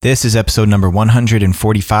This is episode number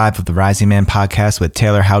 145 of the Rising Man podcast with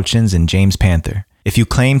Taylor Houchens and James Panther. If you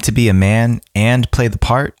claim to be a man and play the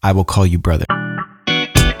part, I will call you brother.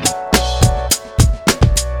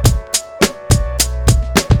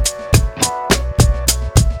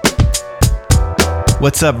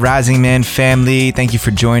 What's up, Rising Man family? Thank you for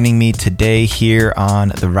joining me today here on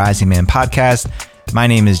the Rising Man podcast. My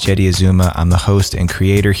name is Jeddy Azuma. I'm the host and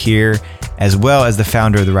creator here, as well as the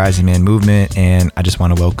founder of the Rising Man movement, and I just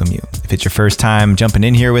want to welcome you. If it's your first time jumping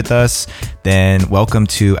in here with us, then welcome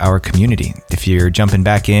to our community. If you're jumping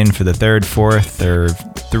back in for the third, fourth, or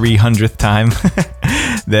 300th time,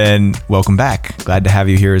 then welcome back. Glad to have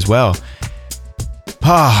you here as well.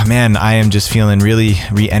 Oh man, I am just feeling really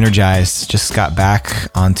re-energized. Just got back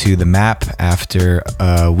onto the map after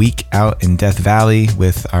a week out in Death Valley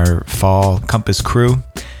with our fall Compass crew.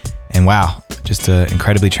 And wow, just an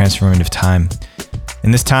incredibly transformative time. In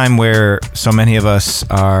this time where so many of us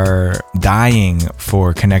are dying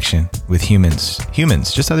for connection with humans,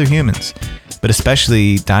 just other humans, but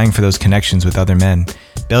especially dying for those connections with other men.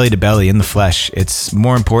 Belly to belly in the flesh. It's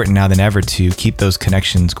more important now than ever to keep those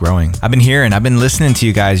connections growing. I've been listening to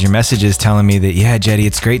you guys, your messages telling me that, yeah, Jeddy,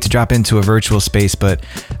 it's great to drop into a virtual space, but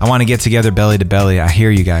I want to get together belly to belly. I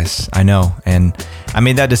hear you guys. I know. And I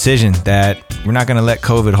made that decision that we're not going to let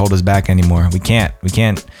COVID hold us back anymore. We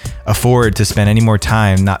can't afford to spend any more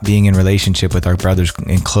time not being in relationship with our brothers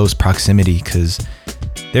in close proximity, because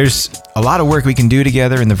there's a lot of work we can do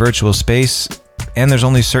together in the virtual space. And there's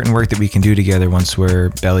only certain work that we can do together once we're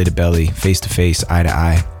belly to belly, face to face, eye to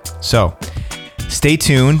eye. So stay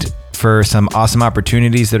tuned for some awesome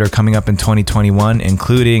opportunities that are coming up in 2021,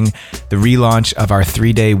 including the relaunch of our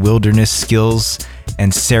 3-day wilderness skills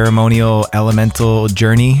and ceremonial elemental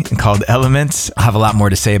journey called Elements. I'll have a lot more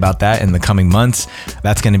to say about that in the coming months.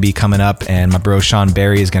 That's going to be coming up, and my bro Sean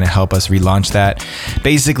Berry is going to help us relaunch that.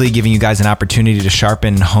 Basically giving you guys an opportunity to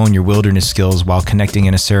sharpen and hone your wilderness skills while connecting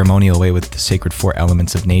in a ceremonial way with the sacred 4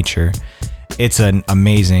 elements of nature. It's an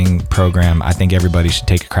amazing program. I think everybody should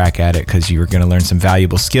take a crack at it, because you're going to learn some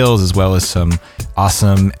valuable skills as well as some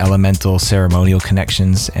awesome elemental ceremonial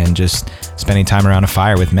connections and just spending time around a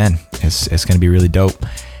fire with men. It's going to be really dope.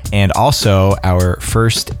 And also our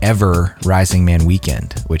first ever Rising Man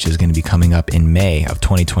weekend, which is going to be coming up in May of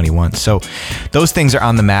 2021. So those things are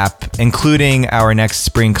on the map, including our next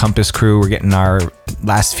spring Compass crew. We're getting our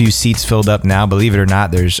last few seats filled up now. Believe it or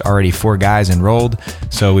not, there's already 4 guys enrolled.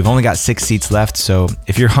 So we've only got 6 seats left. So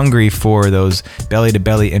if you're hungry for those belly to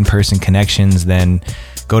belly in-person connections, then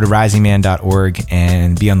go to risingman.org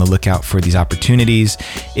and be on the lookout for these opportunities.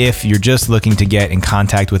 If you're just looking to get in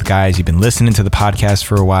contact with guys, you've been listening to the podcast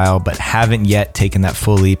for a while, but haven't yet taken that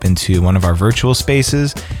full leap into one of our virtual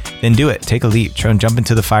spaces, then do it. Take a leap. Try and jump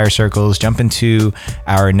into the fire circles, jump into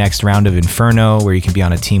our next round of Inferno, where you can be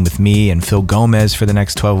on a team with me and Phil Gomez for the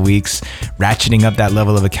next 12 weeks, ratcheting up that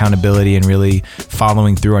level of accountability and really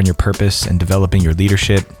following through on your purpose and developing your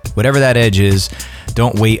leadership. Whatever that edge is,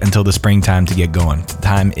 don't wait until the springtime to get going. The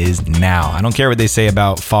time is now. I don't care what they say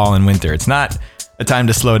about fall and winter. It's not a time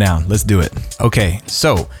to slow down. Let's do it. Okay,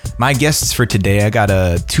 so my guests for today, I got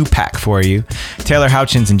a 2-pack for you. Taylor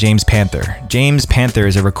Houchens and James Panther. James Panther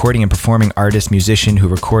is a recording and performing artist, musician who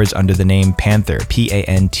records under the name Panther, Panthyr.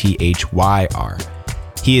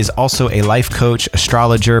 He is also a life coach,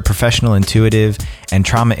 astrologer, professional intuitive, and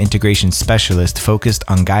trauma integration specialist focused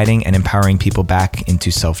on guiding and empowering people back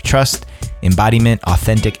into self-trust, embodiment,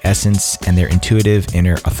 authentic essence, and their intuitive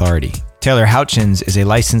inner authority. Taylor Houchens is a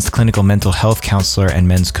licensed clinical mental health counselor and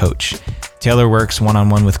men's coach. Taylor works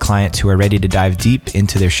one-on-one with clients who are ready to dive deep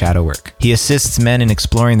into their shadow work. He assists men in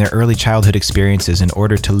exploring their early childhood experiences in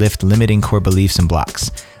order to lift limiting core beliefs and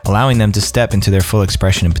blocks, allowing them to step into their full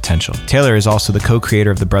expression and potential. Taylor is also the co-creator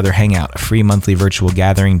of the Brother Hangout, a free monthly virtual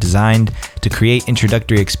gathering designed to create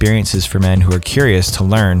introductory experiences for men who are curious to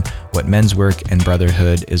learn what men's work and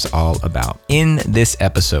brotherhood is all about. In this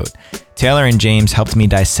episode, Taylor and James helped me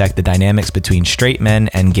dissect the dynamics between straight men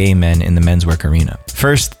and gay men in the men's work arena.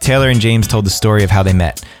 First, Taylor and James told the story of how they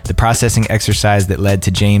met, the processing exercise that led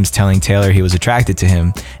to James telling Taylor he was attracted to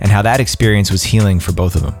him, and how that experience was healing for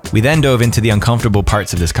both of them. We then dove into the uncomfortable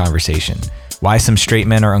parts of this conversation: why some straight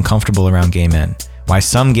men are uncomfortable around gay men, why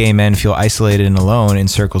some gay men feel isolated and alone in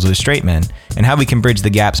circles with straight men, and how we can bridge the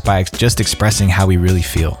gaps by just expressing how we really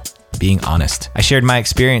feel. being honest. I shared my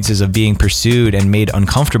experiences of being pursued and made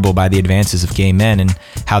uncomfortable by the advances of gay men and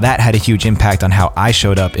how that had a huge impact on how I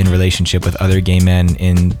showed up in relationship with other gay men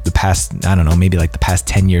in the past, I don't know, maybe like the past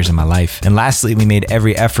 10 years of my life. And lastly, we made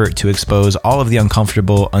every effort to expose all of the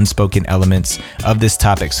uncomfortable, unspoken elements of this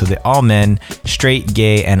topic so that all men, straight,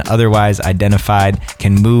 gay, and otherwise identified,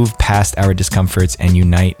 can move past our discomforts and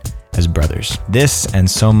unite as brothers. This and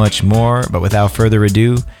so much more, but without further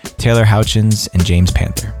ado, Taylor Houchens and James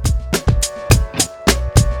Panther.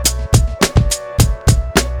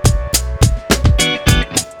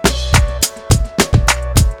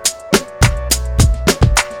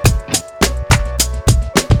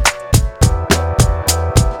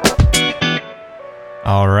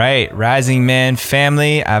 All right, Rising Man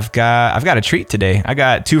family, I've got a treat today. I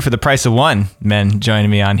got two for the price of one men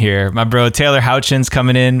joining me on here. My bro Taylor Houchens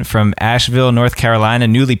coming in from Asheville, North Carolina,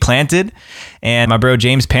 newly planted, and my bro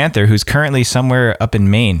James Panther, who's currently somewhere up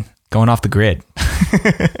in Maine, going off the grid.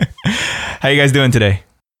 How you guys doing today?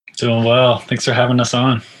 Doing well. Thanks for having us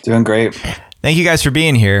on. Doing great. Thank you guys for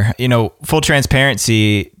being here. You know, full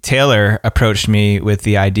transparency, Taylor approached me with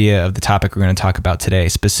the idea of the topic we're going to talk about today,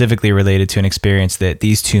 specifically related to an experience that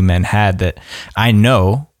these two men had that I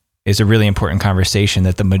know is a really important conversation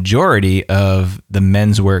that the majority of the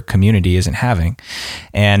men's work community isn't having.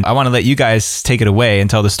 And I want to let you guys take it away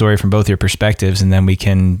and tell the story from both your perspectives, and then we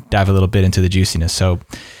can dive a little bit into the juiciness. So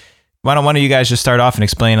why don't one of you guys just start off and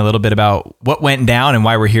explain a little bit about what went down and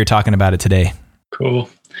why we're here talking about it today? Cool.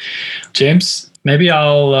 James, maybe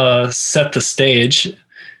I'll set the stage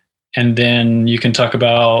and then you can talk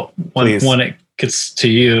about when it gets to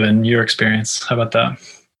you and your experience. How about that?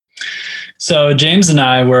 So James and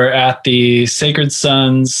I were at the Sacred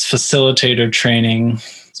Sons facilitator training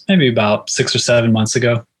maybe about 6 or 7 months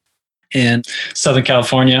ago in Southern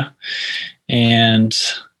California. And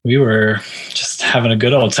we were just having a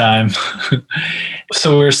good old time.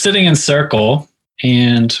 So we're sitting in circle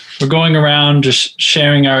and we're going around just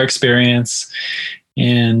sharing our experience.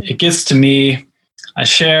 And it gets to me, I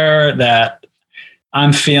share that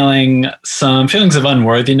I'm feeling some feelings of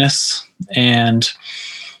unworthiness, and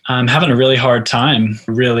I'm having a really hard time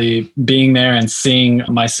really being there and seeing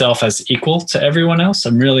myself as equal to everyone else.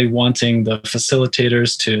 I'm really wanting the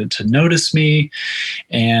facilitators to notice me,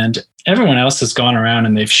 and everyone else has gone around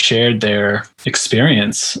and they've shared their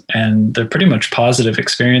experience, and they're pretty much positive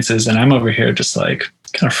experiences. And I'm over here just like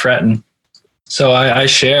kind of fretting. So I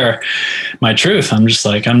share my truth. I'm just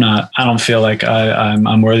like, I don't feel like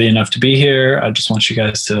I'm worthy enough to be here. I just want you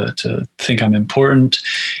guys to think I'm important.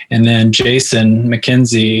 And then Jason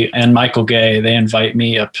McKenzie and Michael Gay, they invite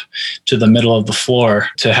me up to the middle of the floor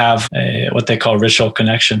to have what they call ritual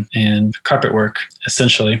connection and carpet work,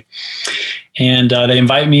 essentially. And they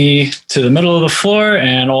invite me to the middle of the floor,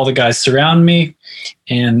 and all the guys surround me.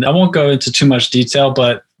 And I won't go into too much detail,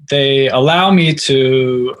 but they allow me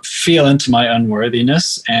to feel into my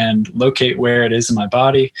unworthiness and locate where it is in my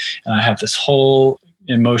body. And I have this whole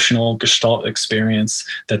emotional gestalt experience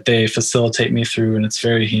that they facilitate me through, and it's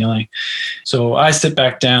very healing. So I sit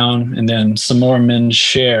back down, and then some more men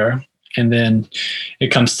share, and then it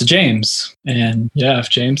comes to James. And yeah, if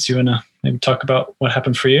James, you want to maybe talk about what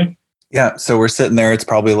happened for you? Yeah. So we're sitting there. It's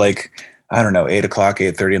probably like, I don't know, 8 o'clock,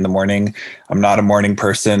 8:30 in the morning. I'm not a morning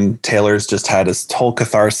person. Taylor's just had his whole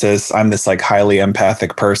catharsis. I'm this like highly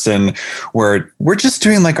empathic person where we're just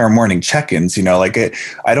doing like our morning check-ins, you know, like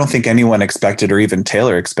I don't think anyone expected, or even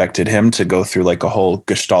Taylor expected him to go through like a whole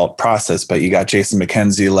gestalt process. But you got Jason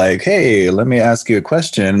McKenzie like, hey, let me ask you a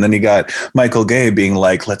question. And then you got Michael Gay being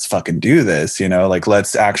like, let's fucking do this, you know, like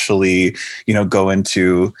let's actually, you know, go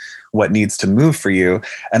into what needs to move for you.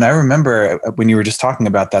 And I remember when you were just talking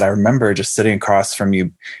about that, I remember just sitting across from you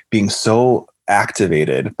being so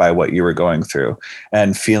activated by what you were going through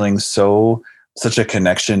and feeling such a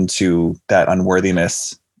connection to that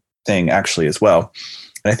unworthiness thing actually as well.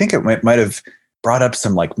 And I think it might have brought up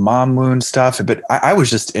some like mom wound stuff, but I was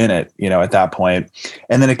just in it, you know, at that point.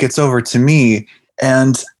 And then it gets over to me,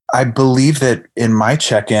 and I believe that in my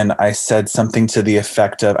check-in, I said something to the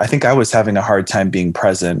effect of, I think I was having a hard time being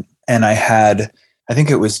present. And I think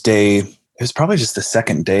it was probably just the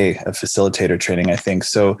second day of facilitator training, I think.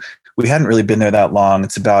 So we hadn't really been there that long.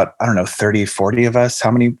 It's about, I don't know, 30, 40 of us.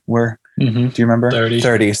 How many were? Mm-hmm. Do you remember?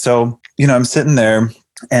 30. So, you know, I'm sitting there,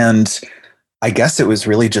 and I guess it was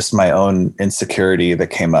really just my own insecurity that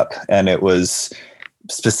came up. And it was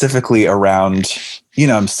specifically around, you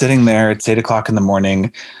know, I'm sitting there, it's 8 o'clock in the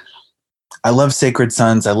morning. I love Sacred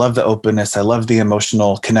Sons. I love the openness. I love the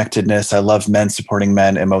emotional connectedness. I love men supporting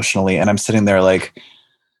men emotionally. And I'm sitting there like,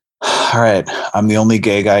 all right, I'm the only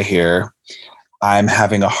gay guy here. I'm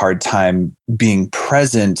having a hard time being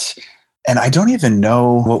present. And I don't even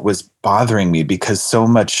know what was bothering me because so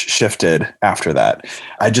much shifted after that.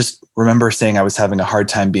 I just remember saying I was having a hard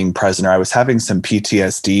time being present, or I was having some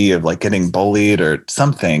PTSD of like getting bullied or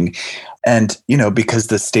something. And, because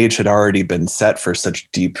the stage had already been set for such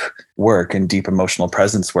deep work and deep emotional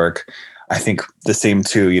presence work, I think the same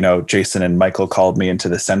too, Jason and Michael called me into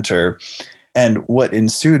the center. And what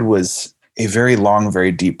ensued was a very long,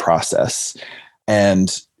 very deep process.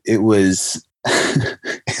 And it was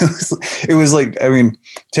it was like,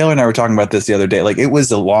 Taylor and I were talking about this the other day. Like it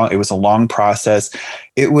was a long process.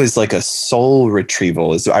 It was like a soul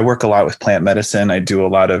retrieval. I work a lot with plant medicine. I do a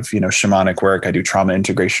lot of, shamanic work. I do trauma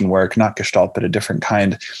integration work, not Gestalt, but a different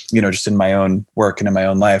kind, just in my own work and in my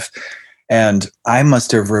own life. And I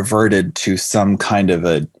must have reverted to some kind of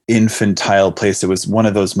an infantile place. It was one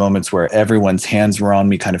of those moments where everyone's hands were on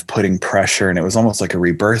me, kind of putting pressure, and it was almost like a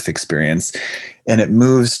rebirth experience. And it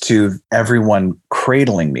moves to everyone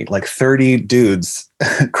cradling me, like 30 dudes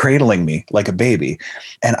cradling me like a baby.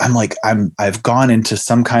 And I'm like, I've gone into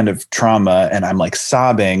some kind of trauma and I'm like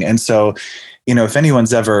sobbing. And so, if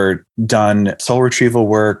anyone's ever done soul retrieval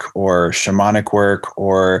work or shamanic work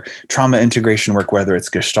or trauma integration work, whether it's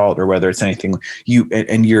Gestalt or whether it's anything,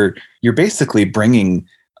 you're basically bringing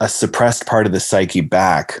a suppressed part of the psyche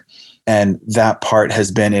back. And that part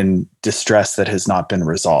has been in distress that has not been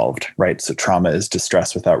resolved, right? So trauma is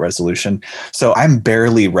distress without resolution. So I'm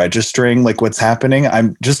barely registering like what's happening.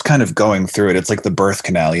 I'm just kind of going through it. It's like the birth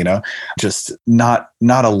canal, just not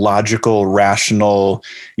a logical, rational,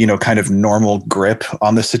 kind of normal grip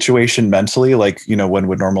on the situation mentally, like, one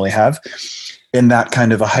would normally have in that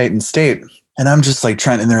kind of a heightened state. And I'm just like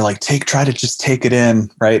trying, and they're like, try to just take it in,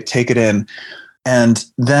 right? Take it in. And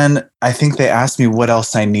then I think they asked me what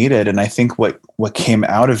else I needed. And I think what came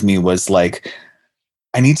out of me was like,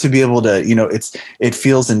 I need to be able to, it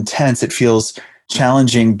feels intense. It feels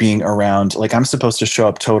challenging being around, like I'm supposed to show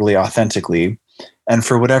up totally authentically. And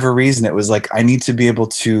for whatever reason, it was like, I need to be able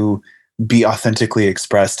to be authentically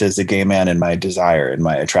expressed as a gay man in my desire and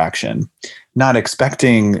my attraction, not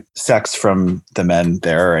expecting sex from the men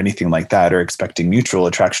there or anything like that, or expecting mutual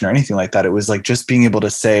attraction or anything like that. It was like just being able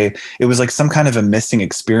to say, it was like some kind of a missing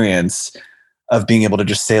experience of being able to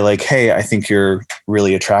just say like, hey, I think you're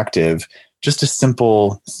really attractive. Just a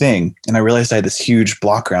simple thing. And I realized I had this huge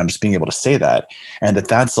block around just being able to say that. And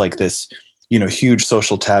that's like this, huge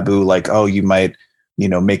social taboo, like, oh, you might,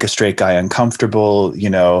 make a straight guy uncomfortable,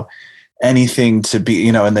 anything to be,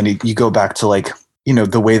 and then you go back to like,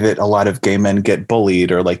 the way that a lot of gay men get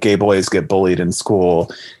bullied, or like gay boys get bullied in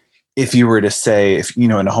school. If you were to say,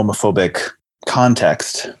 in a homophobic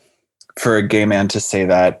context, for a gay man to say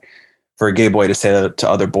that, for a gay boy to say that to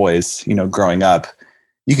other boys, growing up,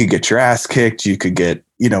 you could get your ass kicked, you could get,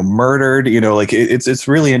 murdered, like it's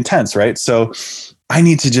really intense. Right. So I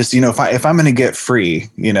need to just, if I'm going to get free,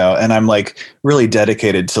 and I'm like really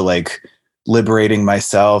dedicated to like liberating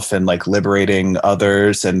myself and like liberating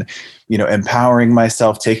others and, empowering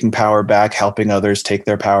myself, taking power back, helping others take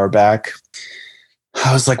their power back.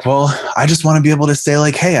 I was like, well, I just want to be able to say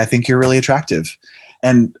like, hey, I think you're really attractive.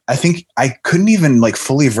 And I think I couldn't even like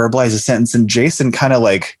fully verbalize a sentence. And Jason kind of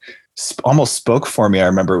like almost spoke for me. I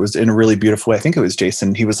remember it was in a really beautiful way. I think it was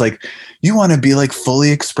Jason. He was like, you want to be like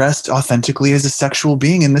fully expressed authentically as a sexual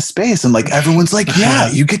being in this space. And like, everyone's like, yeah,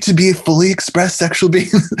 you get to be a fully expressed sexual being.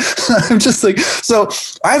 I'm just like, so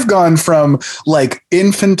I've gone from like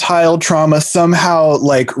infantile trauma somehow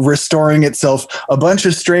like restoring itself, a bunch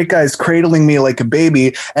of straight guys cradling me like a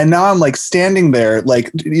baby. And now I'm like standing there, like,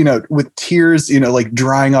 with tears, like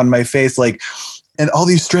drying on my face, like, and all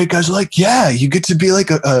these straight guys are like, yeah, you get to be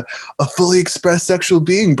like a fully expressed sexual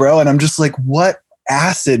being, bro. And I'm just like, what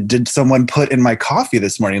acid did someone put in my coffee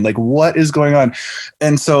this morning? Like, what is going on?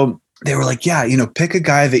 And so they were like, yeah, pick a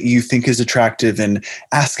guy that you think is attractive and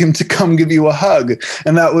ask him to come give you a hug.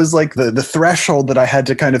 And that was like the threshold that I had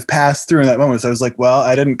to kind of pass through in that moment. So I was like, well,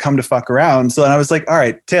 I didn't come to fuck around. So then I was like, all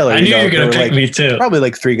right, Taylor. I knew you were going to pick me too. Probably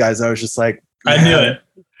like 3 guys. I was just like, I knew it.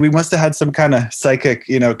 We must have had some kind of psychic,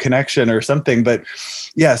 connection or something. But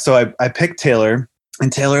yeah, so I picked Taylor,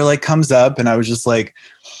 and Taylor like comes up, and I was just like,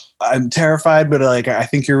 I'm terrified, but like, I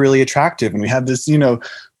think you're really attractive. And we had this,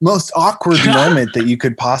 most awkward moment that you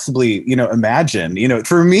could possibly, imagine.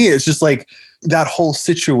 For me, it's just like, that whole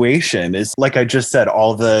situation is, like I just said,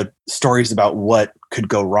 all the stories about what could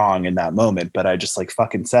go wrong in that moment, but I just like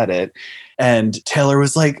fucking said it. And Taylor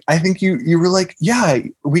was like, I think you were like, yeah,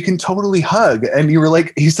 we can totally hug. And you were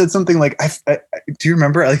like, he said something like, I do you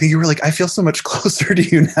remember? I think you were like, I feel so much closer to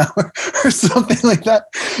you now, or something like that.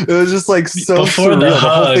 It was just like so before surreal. The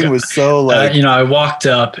hug, whole thing was so like, I walked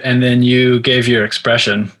up and then you gave your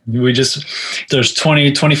expression. There's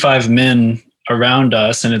 20, 25 men around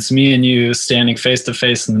us, and it's me and you standing face to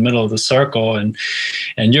face in the middle of the circle, and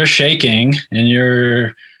you're shaking and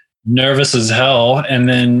you're nervous as hell, and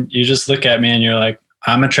then you just look at me and you're like,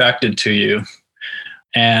 I'm attracted to you.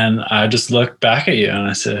 And I just looked back at you and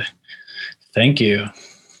I said, thank you,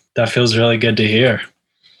 that feels really good to hear,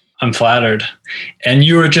 I'm flattered. And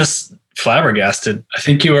you were just flabbergasted. I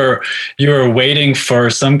think you were waiting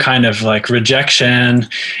for some kind of like rejection,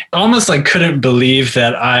 almost like couldn't believe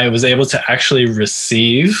that I was able to actually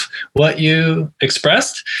receive what you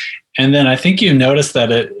expressed. And then I think you noticed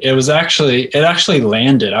that it actually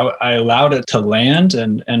landed. I allowed it to land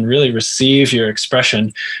and really receive your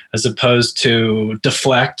expression, as opposed to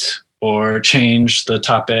deflect or change the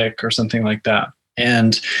topic or something like that.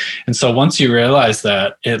 And so once you realize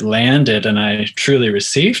that it landed and I truly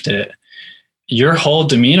received it, your whole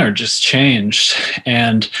demeanor just changed,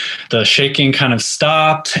 and the shaking kind of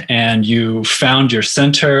stopped, and you found your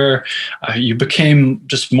center. You became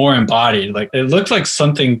just more embodied. Like it looked like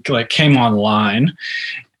something like came online,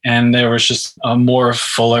 and there was just a more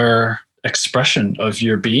fuller expression of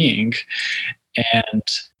your being. And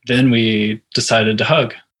then we decided to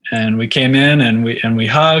hug. And we came in and we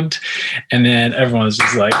hugged, and then everyone was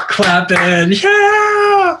just like clapping,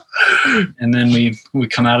 yeah. And then we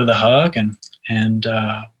come out of the hug and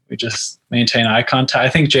we just maintain eye contact. I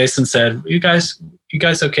think Jason said, you guys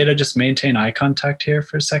okay to just maintain eye contact here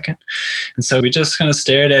for a second? And so we just kind of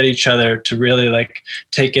stared at each other to really like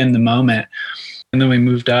take in the moment, and then we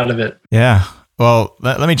moved out of it. Yeah. Well,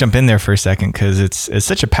 let me jump in there for a second, because it's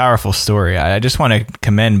such a powerful story. I just want to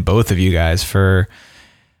commend both of you guys for,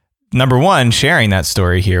 number one, sharing that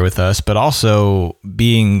story here with us, but also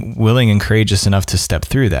being willing and courageous enough to step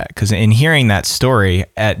through that. Because in hearing that story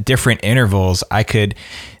at different intervals, I could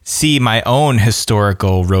see my own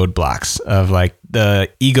historical roadblocks of like the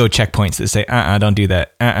ego checkpoints that say, don't do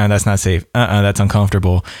that. That's not safe. That's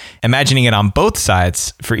uncomfortable. Imagining it on both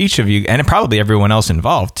sides for each of you, and probably everyone else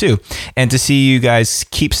involved too. And to see you guys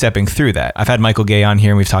keep stepping through that. I've had Michael Gay on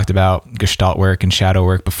here and we've talked about Gestalt work and shadow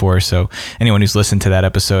work before. So anyone who's listened to that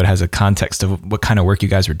episode has a context of what kind of work you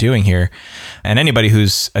guys were doing here. And anybody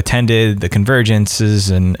who's attended the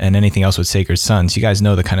convergences and anything else with Sacred Sons, you guys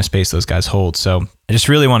know the kind of space those guys hold. So I just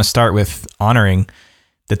really want to start with honoring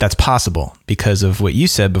that that's possible because of what you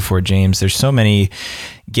said before, James. There's so many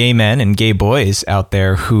gay men and gay boys out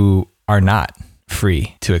there who are not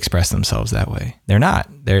free to express themselves that way. They're not.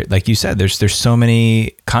 They're, like you said, there's so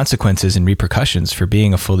many consequences and repercussions for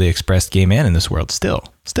being a fully expressed gay man in this world still.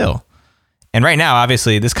 And right now,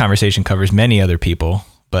 obviously, this conversation covers many other people,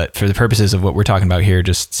 but for the purposes of what we're talking about here,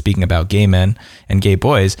 just speaking about gay men and gay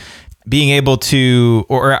boys, being able to,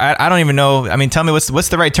 or I don't even know. I mean, tell me what's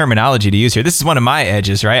the right terminology to use here. This is one of my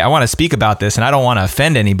edges, right? I want to speak about this and I don't want to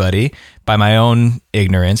offend anybody by my own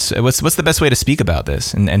ignorance. What's the best way to speak about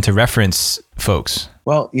this and to reference folks?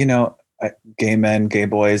 Well, gay men, gay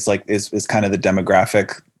boys, like is kind of the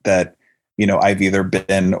demographic that, I've either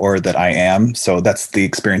been or that I am. So that's the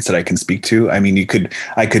experience that I can speak to. I mean,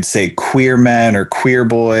 I could say queer men or queer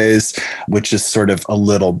boys, which is sort of a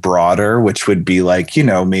little broader, which would be like,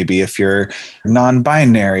 maybe if you're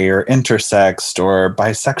non-binary or intersexed or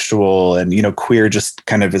bisexual, and, queer just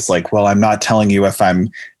kind of is like, well, I'm not telling you if I'm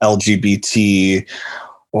LGBT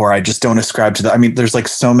or I just don't ascribe to that. I mean, there's like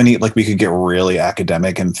so many, like we could get really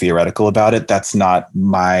academic and theoretical about it. That's not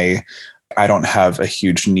I don't have a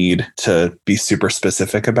huge need to be super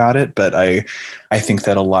specific about it, but I think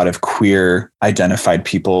that a lot of queer identified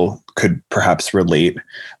people could perhaps relate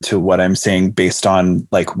to what I'm saying based on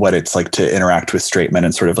like what it's like to interact with straight men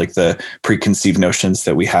and sort of like the preconceived notions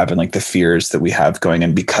that we have and like the fears that we have going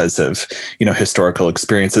in because of, historical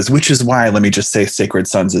experiences, which is why, let me just say, Sacred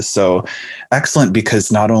Sons is so excellent,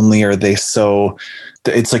 because not only are they so,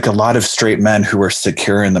 it's like a lot of straight men who are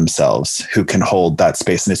secure in themselves who can hold that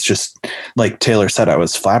space. And it's just like Taylor said, I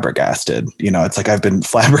was flabbergasted. It's like I've been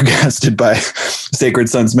flabbergasted by Sacred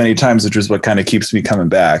Sons many times, which is what kind of keeps me coming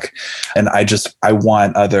back. And I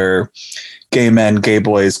want other gay men, gay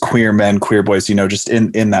boys, queer men, queer boys, just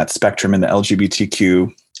in that spectrum, in the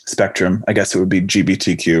LGBTQ spectrum. I guess it would be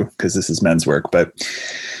GBTQ because this is men's work, but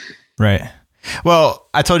right. Well,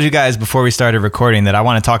 I told you guys before we started recording that I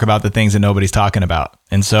want to talk about the things that nobody's talking about.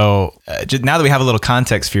 And so just now that we have a little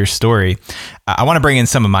context for your story, I want to bring in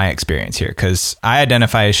some of my experience here because I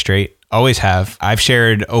identify as straight. Always have. I've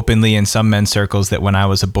shared openly in some men's circles that when I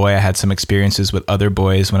was a boy, I had some experiences with other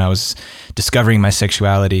boys when I was discovering my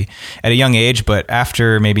sexuality at a young age. But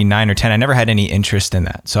after maybe 9 or 10, I never had any interest in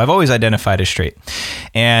that. So I've always identified as straight.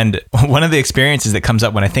 And one of the experiences that comes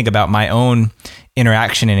up when I think about my own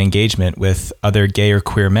interaction and engagement with other gay or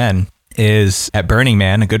queer men is at Burning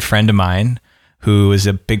Man, a good friend of mine who is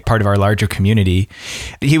a big part of our larger community.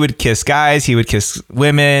 He would kiss guys, he would kiss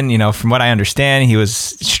women. You know, from what I understand, he was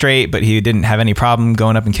straight, but he didn't have any problem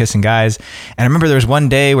going up and kissing guys. And I remember there was one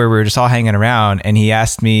day where we were just all hanging around and he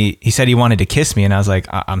asked me, he said he wanted to kiss me. And I was like,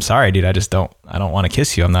 I'm sorry, dude, I don't want to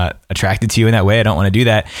kiss you. I'm not attracted to you in that way. I don't want to do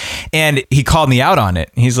that. And he called me out on it.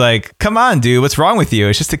 He's like, come on, dude, what's wrong with you?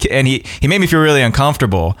 It's just and he made me feel really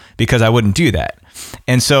uncomfortable because I wouldn't do that.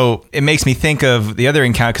 And so it makes me think of the other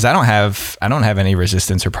encounter because I don't have any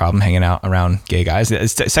resistance or problem hanging out around gay guys.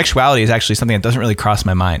 Sexuality is actually something that doesn't really cross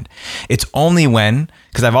my mind. It's only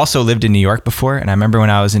because I've also lived in New York before. And I remember when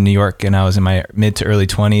I was in New York and I was in my mid to early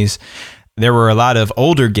 20s, there were a lot of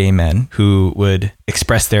older gay men who would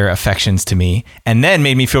express their affections to me and then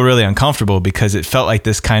made me feel really uncomfortable because it felt like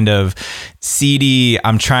this kind of seedy,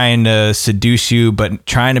 I'm trying to seduce you, but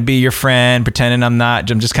trying to be your friend, pretending I'm not.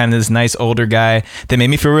 I'm just kind of this nice older guy that made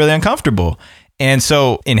me feel really uncomfortable. And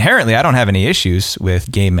so inherently, I don't have any issues with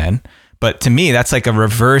gay men. But to me, that's like a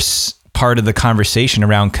reverse part of the conversation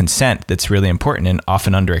around consent that's really important and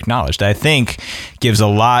often under acknowledged. I think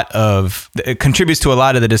it contributes to a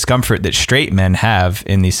lot of the discomfort that straight men have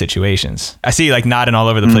in these situations. I see you like nodding all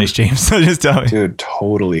over the place, James. So just tell me. Dude,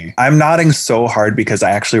 totally. I'm nodding so hard because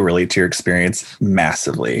I actually relate to your experience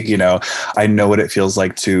massively. You know, I know what it feels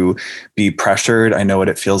like to be pressured. I know what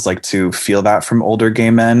it feels like to feel that from older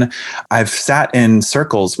gay men. I've sat in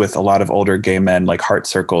circles with a lot of older gay men, like heart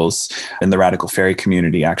circles in the Radical Fairy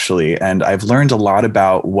community, actually. And I've learned a lot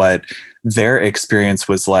about what their experience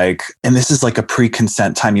was like. And this is like a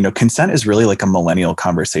pre-consent time. You know, consent is really like a millennial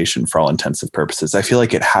conversation for all intents and purposes. I feel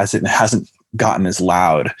like it hasn't gotten as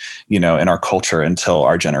loud, you know, in our culture until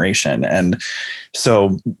our generation. And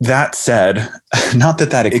so that said, not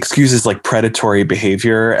that excuses like predatory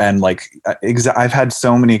behavior. And like, I've had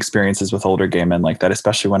so many experiences with older gay men like that,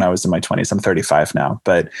 especially when I was in my 20s. I'm 35 now,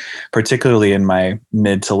 but particularly in my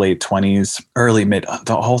mid to late 20s, early mid,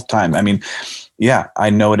 the whole time. I mean, yeah, I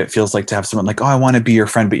know what it feels like to have someone like, oh, I want to be your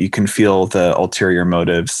friend, but you can feel the ulterior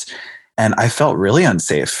motives. And I felt really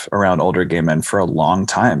unsafe around older gay men for a long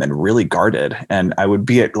time and really guarded. And I would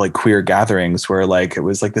be at like queer gatherings where like it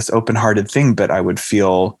was like this open-hearted thing, but I would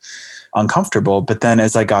feel uncomfortable. But then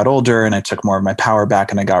as I got older and I took more of my power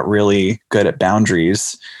back and I got really good at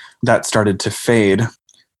boundaries, that started to fade.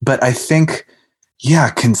 But I think, yeah,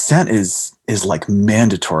 consent is like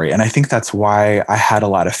mandatory. And I think that's why I had a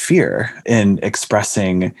lot of fear in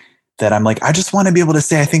expressing that. I'm like, I just want to be able to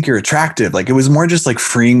say, I think you're attractive. Like, it was more just like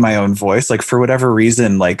freeing my own voice. Like, for whatever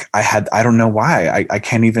reason, like I don't know why. I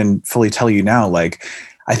can't even fully tell you now. Like,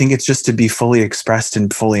 I think it's just to be fully expressed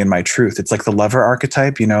and fully in my truth. It's like the lover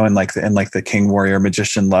archetype, you know, and like the king, warrior,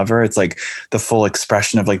 magician, lover. It's like the full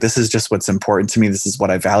expression of like, this is just what's important to me. This is what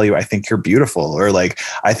I value. I think you're beautiful, or like,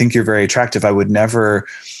 I think you're very attractive. I would never,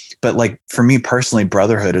 but like for me personally,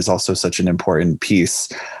 brotherhood is also such an important piece.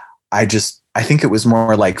 I think it was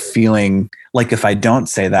more like feeling like if I don't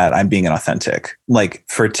say that, I'm being inauthentic. Like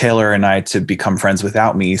for Taylor and I to become friends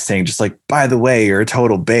without me saying just like, by the way, you're a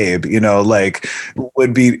total babe, you know, like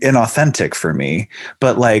would be inauthentic for me.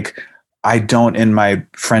 But like, I don't in my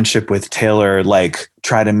friendship with Taylor, like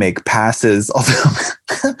try to make passes.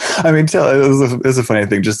 Although, I mean, Taylor, it was a funny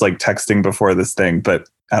thing, just like texting before this thing, but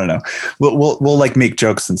I don't know. We'll like make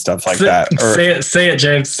jokes and stuff like that. Or, say it,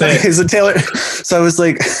 James. Say it. So Taylor, so I was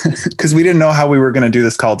like, because we didn't know how we were going to do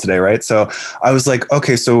this call today, right? So I was like,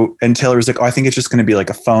 okay, and Taylor was like, oh, I think it's just going to be like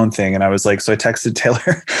a phone thing. And I was like, so I texted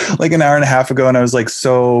Taylor like an hour and a half ago, and I was like,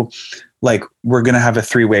 so like we're going to have a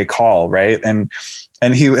 3-way call, right? And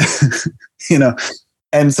he, you know.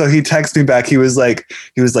 And so he texted me back. He was like,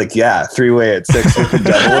 yeah, 3-way at 6 with the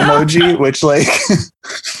devil emoji, which like,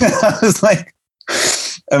 I was like,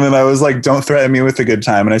 and then I was like, don't threaten me with a good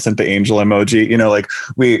time. And I sent the angel emoji, you know, like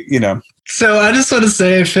So I just want to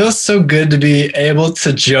say, it feels so good to be able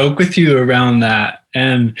to joke with you around that.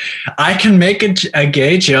 And I can make a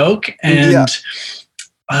gay joke and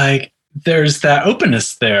like, there's that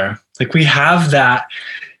openness there. Like we have that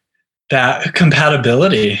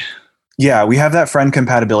compatibility. Yeah, we have that friend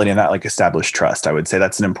compatibility and that like established trust. I would say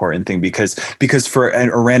that's an important thing because for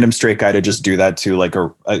a random straight guy to just do that to like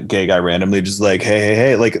a gay guy randomly, just like,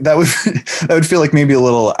 hey, like that would that would feel like maybe a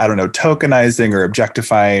little, I don't know, tokenizing or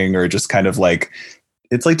objectifying or just kind of like,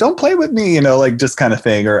 it's like, don't play with me, like just kind of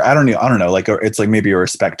thing. Or I don't know, like, or it's like maybe a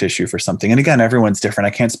respect issue for something. And again, everyone's different. I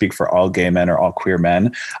can't speak for all gay men or all queer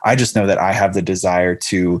men. I just know that I have the desire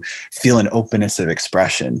to feel an openness of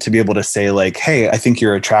expression, to be able to say like, hey, I think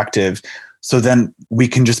you're attractive. So then we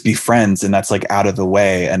can just be friends and that's like out of the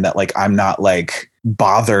way. And that like, I'm not like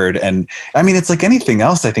bothered. And I mean, it's like anything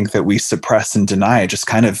else, I think that we suppress and deny, it just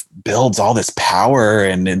kind of builds all this power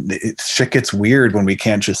and shit gets weird when we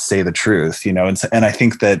can't just say the truth, And I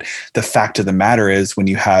think that the fact of the matter is when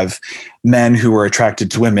you have men who are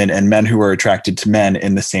attracted to women and men who are attracted to men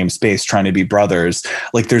in the same space trying to be brothers,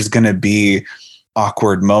 like there's going to be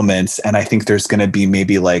awkward moments. And I think there's going to be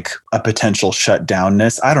maybe like a potential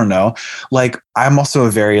shutdownness. I don't know. Like I'm also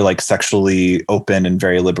a very like sexually open and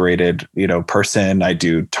very liberated, person. I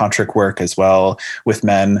do tantric work as well with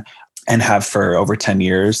men and have for over 10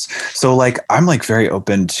 years. So like, I'm like very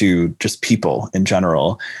open to just people in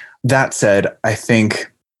general. That said, I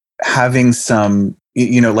think having some,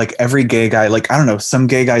 like every gay guy, like, I don't know, some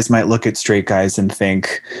gay guys might look at straight guys and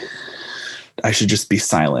think, I should just be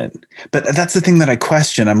silent. But that's the thing that I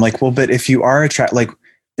question. I'm like, well, but if you are like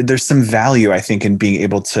there's some value, I think, in being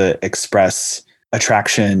able to express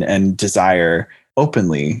attraction and desire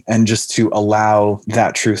openly and just to allow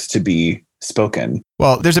that truth to be spoken.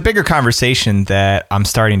 Well, there's a bigger conversation that I'm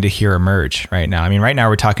starting to hear emerge right now. I mean, right now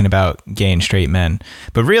we're talking about gay and straight men,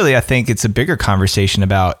 but really I think it's a bigger conversation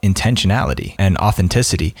about intentionality and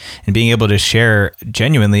authenticity and being able to share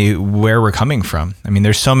genuinely where we're coming from. I mean,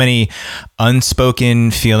 there's so many unspoken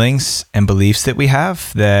feelings and beliefs that we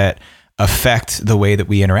have that affect the way that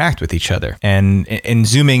we interact with each other. And in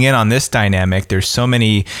zooming in on this dynamic, there's so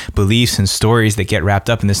many beliefs and stories that get wrapped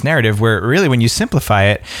up in this narrative where really when you simplify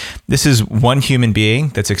it, this is one human being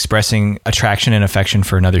that's expressing attraction and affection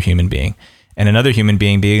for another human being. And another human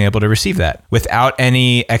being being able to receive that without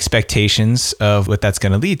any expectations of what that's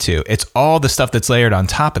going to lead to. It's all the stuff that's layered on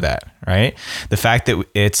top of that, right? The fact that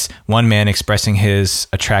it's one man expressing his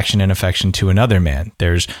attraction and affection to another man.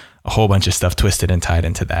 There's a whole bunch of stuff twisted and tied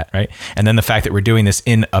into that, right? And then the fact that we're doing this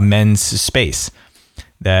in a men's space,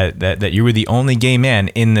 that you were the only gay man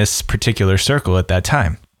in this particular circle at that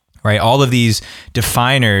time, right? All of these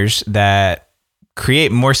definers that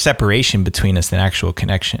create more separation between us than actual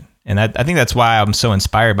connection. And I think that's why I'm so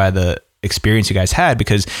inspired by the experience you guys had,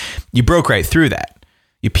 because you broke right through that.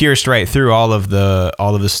 You pierced right through all of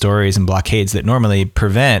the stories and blockades that normally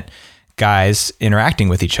prevent guys interacting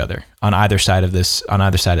with each other on either side of the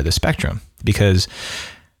spectrum. Because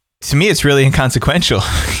to me, it's really inconsequential.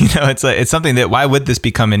 It's something that, why would this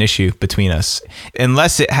become an issue between us?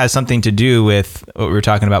 Unless it has something to do with what we were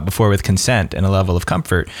talking about before with consent and a level of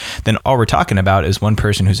comfort, then all we're talking about is one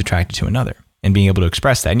person who's attracted to another and being able to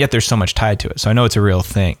express that. And yet there's so much tied to it. So I know it's a real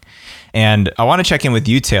thing. And I want to check in with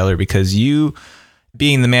you, Taylor, because you,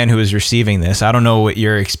 being the man who is receiving this, I don't know what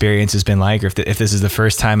your experience has been like, or if this is the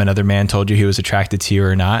first time another man told you he was attracted to you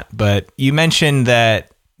or not. But you mentioned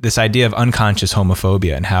that this idea of unconscious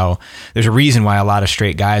homophobia and how there's a reason why a lot of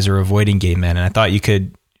straight guys are avoiding gay men. And I thought you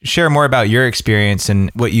could share more about your experience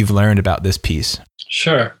and what you've learned about this piece.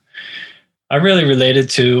 Sure. I really related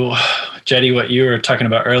to, Jetty, what you were talking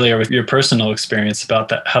about earlier with your personal experience about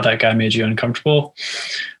that, how that guy made you uncomfortable.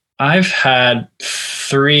 I've had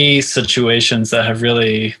 3 situations that have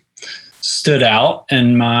really stood out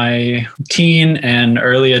in my teen and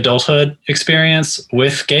early adulthood experience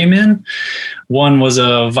with gay men. One was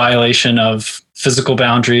a violation of physical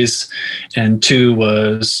boundaries, and 2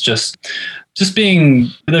 was just being,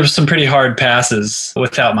 there were some pretty hard passes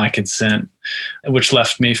without my consent, which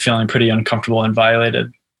left me feeling pretty uncomfortable and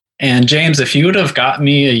violated. And James, if you would have got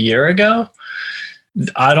me a year ago,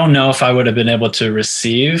 I don't know if I would have been able to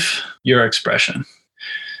receive your expression.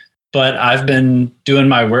 But I've been doing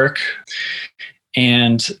my work,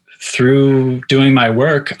 and through doing my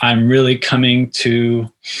work, I'm really coming to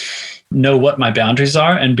know what my boundaries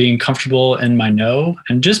are and being comfortable in my no,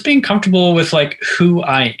 and just being comfortable with like who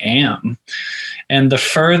I am. And the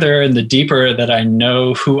further and the deeper that I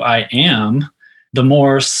know who I am, the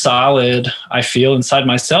more solid I feel inside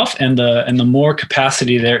myself, and the more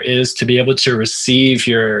capacity there is to be able to receive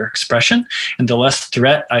your expression, and the less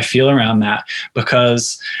threat I feel around that,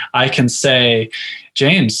 because I can say,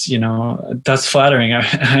 James, that's flattering.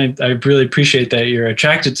 I really appreciate that you're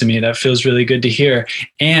attracted to me. That feels really good to hear.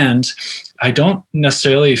 And I don't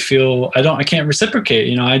necessarily feel, I can't reciprocate,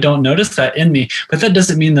 you know, I don't notice that in me, but that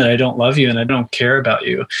doesn't mean that I don't love you and I don't care about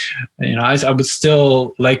you. You know, I would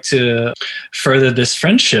still like to further this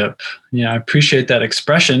friendship. You know, I appreciate that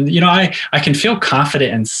expression. You know, I can feel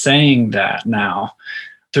confident in saying that now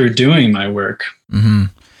through doing my work. Mm-hmm.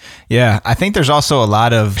 Yeah. I think there's also a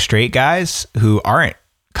lot of straight guys who aren't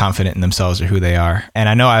confident in themselves or who they are. And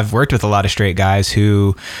I know I've worked with a lot of straight guys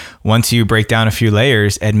who, once you break down a few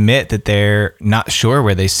layers, admit that they're not sure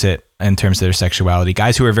where they sit in terms of their sexuality.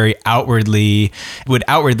 Guys who are very would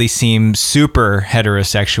outwardly seem super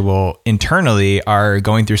heterosexual internally are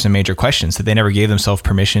going through some major questions that they never gave themselves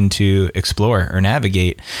permission to explore or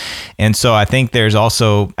navigate. And so I think there's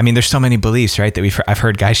also, I mean, there's so many beliefs, right, that I've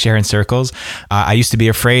heard guys share in circles. I used to be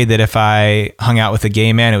afraid that if I hung out with a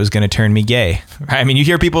gay man, it was going to turn me gay. Right? I mean, you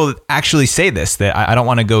hear people actually say this, that I don't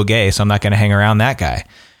want to go gay, so I'm not going to hang around that guy.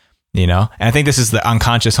 You know? And I think this is the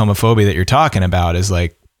unconscious homophobia that you're talking about, is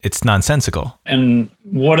like, it's nonsensical. And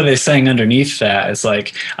what are they saying underneath that? It's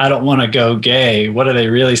like, I don't want to go gay. What are they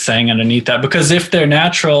really saying underneath that? Because if their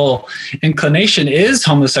natural inclination is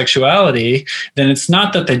homosexuality, then it's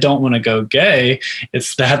not that they don't want to go gay.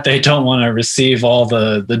 It's that they don't want to receive all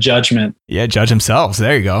the judgment. Yeah, judge themselves.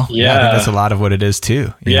 There you go. Yeah, I think that's a lot of what it is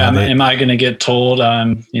too. Am I going to get told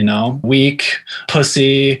I'm, you know, weak,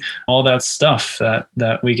 pussy, all that stuff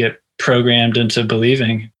that we get programmed into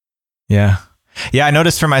believing. Yeah. Yeah, I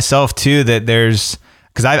noticed for myself too that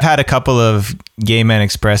because I've had a couple of gay men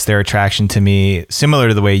express their attraction to me similar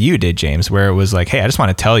to the way you did, James, where it was like, hey, I just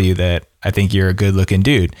want to tell you that I think you're a good looking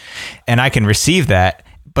dude. And I can receive that,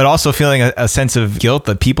 but also feeling a sense of guilt,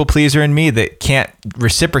 the people pleaser in me that can't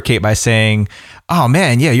reciprocate by saying, oh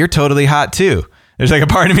man, yeah, you're totally hot too. There's like a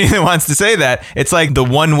part of me that wants to say that. It's like the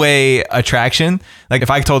one-way attraction. Like if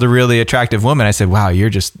I told a really attractive woman, I said, wow, you're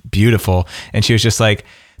just beautiful. And she was just like,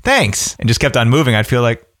 thanks, and just kept on moving, I'd feel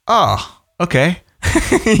like, oh, okay.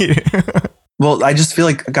 Well, I just feel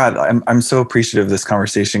like, God, I'm so appreciative of this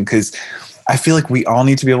conversation, because I feel like we all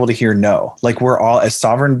need to be able to hear no. Like, we're all, as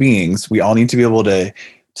sovereign beings, we all need to be able to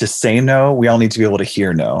say no. We all need to be able to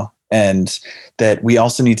hear no. And that we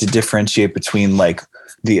also need to differentiate between like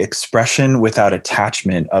the expression without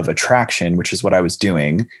attachment of attraction, which is what I was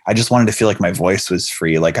doing. I just wanted to feel like my voice was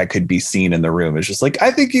free. Like I could be seen in the room. It's just like,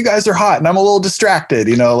 I think you guys are hot and I'm a little distracted,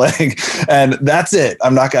 you know, like, and that's it.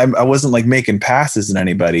 I wasn't like making passes at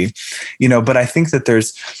anybody, you know, but I think that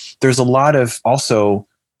there's a lot of also,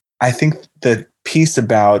 I think the piece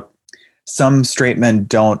about some straight men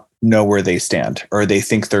don't know where they stand, or they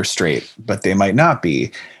think they're straight, but they might not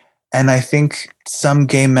be. And I think some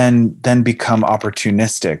gay men then become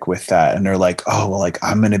opportunistic with that. And they're like, oh, well, like,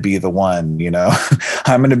 I'm going to be the one, you know,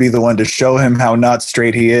 I'm going to be the one to show him how not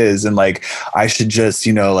straight he is. And like, I should just,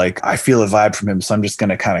 you know, like, I feel a vibe from him, so I'm just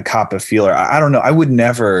going to kind of cop a feeler. I don't know. I would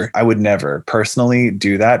never personally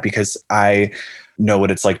do that, because I know what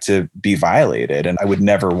it's like to be violated. And I would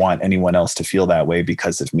never want anyone else to feel that way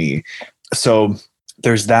because of me. So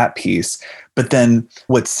there's that piece. But then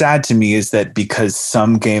what's sad to me is that because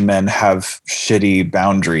some gay men have shitty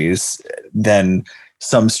boundaries, then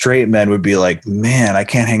some straight men would be like, man, I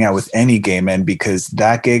can't hang out with any gay men because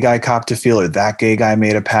that gay guy copped a feel, or that gay guy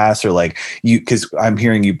made a pass, or like you, because I'm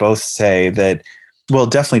hearing you both say that, well,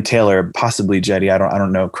 definitely Taylor, possibly Jetty. I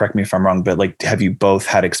don't know. Correct me if I'm wrong, but like, have you both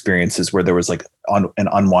had experiences where there was like an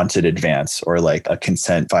unwanted advance or like a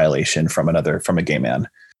consent violation from a gay man?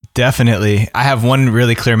 Definitely. I have one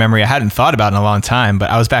really clear memory I hadn't thought about in a long time, but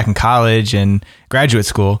I was back in college and graduate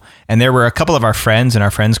school, and there were a couple of our friends in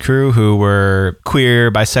our friends crew who were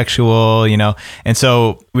queer, bisexual, you know, and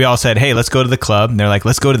so we all said, hey, let's go to the club. And they're like,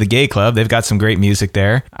 let's go to the gay club. They've got some great music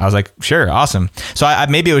there. I was like, sure, awesome. So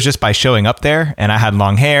maybe it was just by showing up there, and I had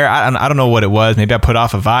long hair. I don't know what it was. Maybe I put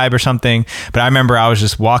off a vibe or something, but I remember I was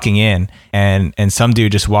just walking in, and some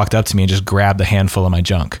dude just walked up to me and just grabbed a handful of my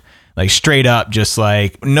junk. Like straight up, just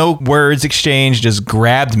like no words exchanged, just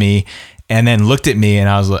grabbed me and then looked at me, and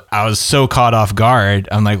I was so caught off guard.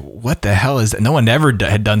 I'm like, what the hell is that? No one ever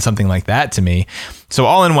had done something like that to me. So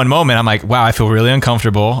all in one moment, I'm like, wow, I feel really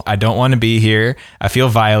uncomfortable. I don't want to be here. I feel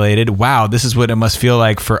violated. Wow, this is what it must feel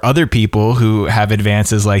like for other people who have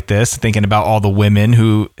advances like this, thinking about all the women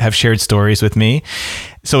who have shared stories with me.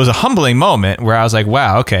 So it was a humbling moment where I was like,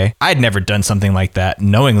 wow, okay, I'd never done something like that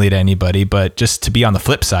knowingly to anybody, but just to be on the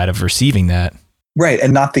flip side of receiving that. Right.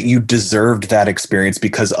 And not that you deserved that experience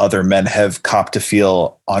because other men have copped a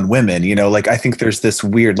feel on women, you know, like I think there's this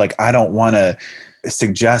weird, like, I don't want to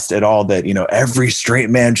suggest at all that, every straight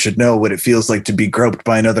man should know what it feels like to be groped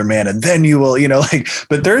by another man, and then you will,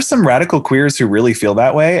 but there's some radical queers who really feel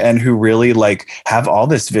that way and who really like have all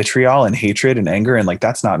this vitriol and hatred and anger. And like,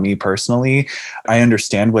 that's not me personally. I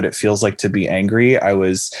understand what it feels like to be angry. I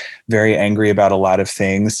was very angry about a lot of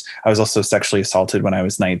things. I was also sexually assaulted when I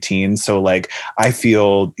was 19. So like, I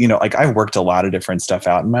feel, like I worked a lot of different stuff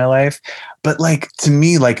out in my life, but like, to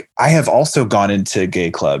me, like I have also gone into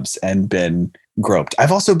gay clubs and been groped.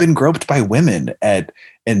 I've also been groped by women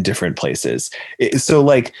in different places. So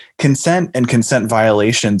like consent and consent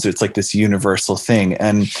violations, it's like this universal thing.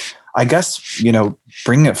 And I guess,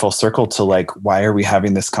 bringing it full circle to like, why are we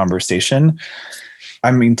having this conversation?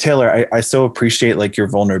 I mean, Taylor, I so appreciate like your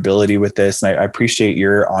vulnerability with this. And I appreciate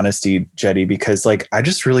your honesty, Jetty, because like, I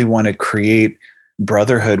just really want to create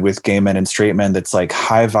brotherhood with gay men and straight men that's like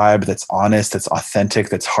high vibe, that's honest, that's authentic,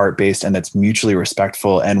 that's heart-based, and that's mutually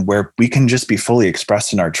respectful, and where we can just be fully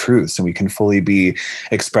expressed in our truths, and we can fully be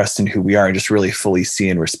expressed in who we are and just really fully see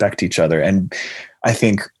and respect each other. And I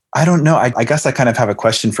think, I don't know, I guess I kind of have a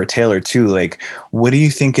question for Taylor too. Like, what do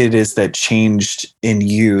you think it is that changed in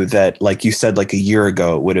you that, like you said, like a year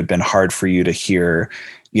ago, it would have been hard for you to hear,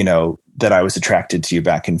 that I was attracted to you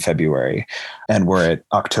back in February, and we're at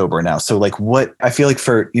October now. So like, what I feel like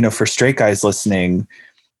for straight guys listening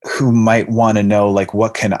who might want to know, like,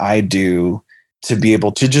 what can I do to be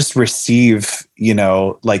able to just receive,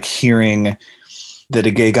 like hearing that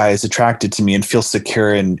a gay guy is attracted to me and feel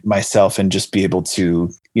secure in myself and just be able to,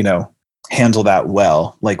 handle that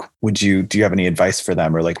well. Like, do you have any advice for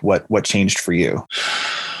them, or like what changed for you?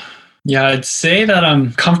 Yeah, I'd say that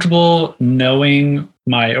I'm comfortable knowing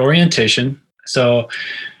my orientation. So,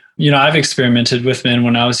 I've experimented with men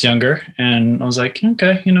when I was younger, and I was like,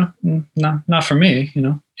 okay, not for me,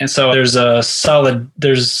 And so there's a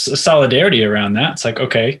solidarity around that. It's like,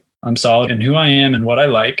 okay, I'm solid in who I am and what I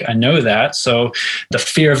like. I know that. So the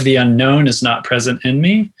fear of the unknown is not present in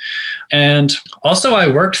me. And also I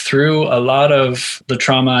worked through a lot of the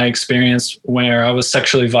trauma I experienced where I was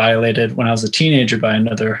sexually violated when I was a teenager by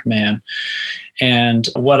another man. And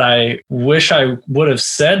what I wish I would have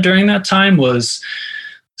said during that time was,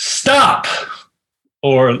 stop,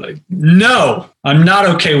 or like, no, I'm not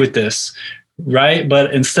okay with this. Right.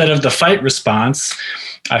 But instead of the fight response,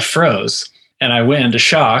 I froze. And I went into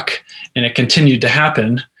shock, and it continued to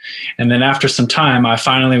happen. And then after some time, I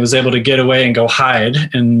finally was able to get away and go hide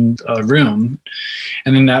in a room.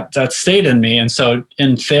 And then that stayed in me. And so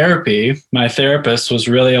in therapy, my therapist was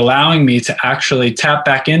really allowing me to actually tap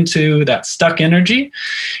back into that stuck energy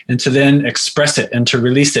and to then express it and to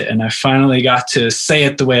release it. And I finally got to say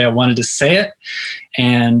it the way I wanted to say it.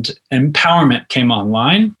 And empowerment came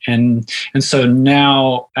online. And so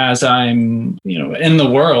now as I'm, in the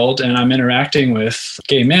world and I'm interacting with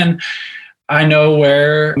gay men, I know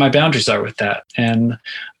where my boundaries are with that. And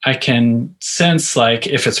I can sense like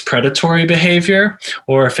if it's predatory behavior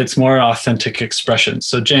or if it's more authentic expression.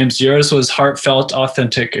 So James, yours was heartfelt,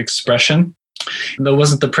 authentic expression. That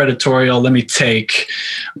wasn't the predatory, let me take.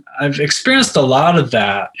 I've experienced a lot of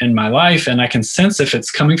that in my life, and I can sense if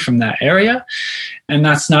it's coming from that area, and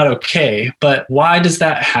that's not okay. But why does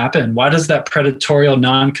that happen? Why does that predatory,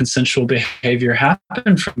 non-consensual behavior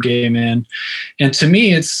happen from gay men? And to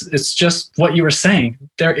me, it's just what you were saying.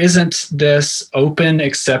 There isn't this open,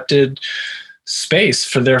 accepted space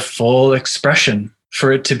for their full expression,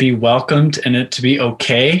 for it to be welcomed and it to be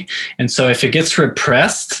okay. And so if it gets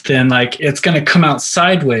repressed, then like it's going to come out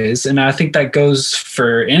sideways. And I think that goes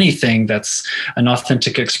for anything that's an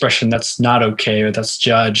authentic expression that's not okay or that's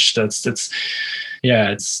judged. It's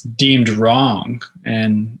deemed wrong.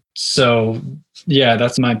 And so, yeah,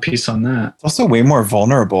 that's my piece on that. It's also way more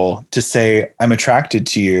vulnerable to say, I'm attracted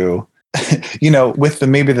to you, with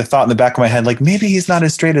maybe the thought in the back of my head, like maybe he's not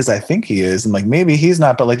as straight as I think he is. And like, maybe he's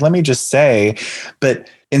not, but like, let me just say, but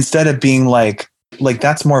instead of being like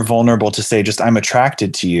that's more vulnerable to say, just, I'm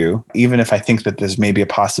attracted to you, even if I think that there's maybe a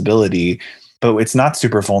possibility, but it's not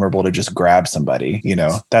super vulnerable to just grab somebody,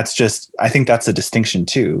 that's just, I think that's a distinction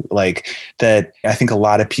too. Like that, I think a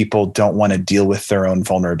lot of people don't want to deal with their own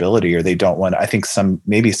vulnerability, or they don't want, I think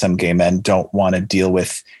maybe some gay men don't want to deal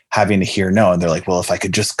with having to hear no. And they're like, well, if I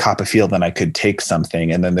could just cop a feel, then I could take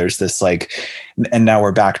something. And then there's this like, and now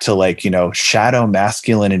we're back to like, shadow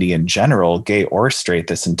masculinity in general, gay or straight,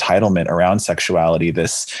 this entitlement around sexuality,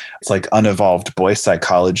 it's like unevolved boy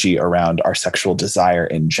psychology around our sexual desire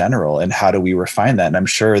in general. And how do we refine that? And I'm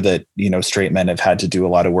sure that, straight men have had to do a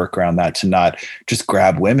lot of work around that to not just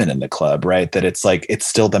grab women in the club, right? That it's like, it's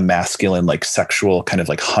still the masculine, like sexual kind of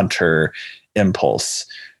like hunter impulse.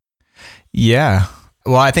 Yeah.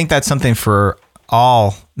 Well, I think that's something for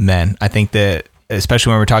all men. I think that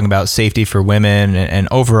especially when we're talking about safety for women and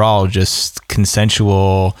overall just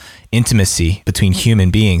consensual intimacy between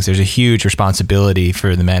human beings, there's a huge responsibility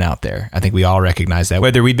for the men out there. I think we all recognize that,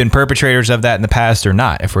 whether we've been perpetrators of that in the past or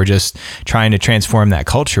not. If we're just trying to transform that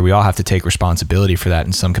culture, we all have to take responsibility for that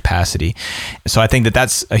in some capacity. So I think that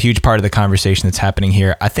that's a huge part of the conversation that's happening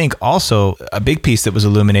here. I think also a big piece that was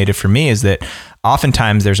illuminated for me is that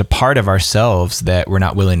oftentimes there's a part of ourselves that we're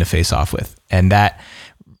not willing to face off with. And that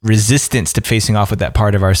resistance to facing off with that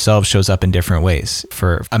part of ourselves shows up in different ways.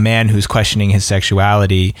 For a man who's questioning his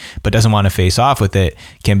sexuality but doesn't want to face off with it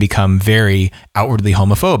can become very outwardly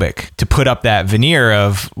homophobic, to put up that veneer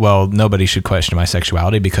of, well, nobody should question my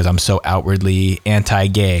sexuality because I'm so outwardly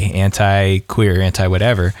anti-gay, anti-queer,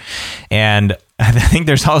 anti-whatever. And I think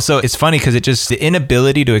there's also, it's funny because it just, the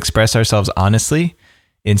inability to express ourselves honestly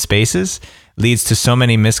in spaces leads to so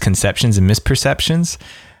many misconceptions and misperceptions.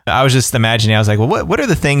 I was just imagining, I was like, well, what are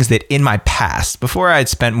the things that in my past, before I had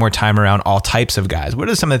spent more time around all types of guys, what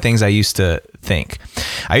are some of the things I used to think?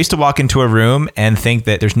 I used to walk into a room and think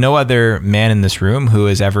that there's no other man in this room who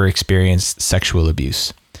has ever experienced sexual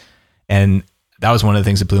abuse. And that was one of the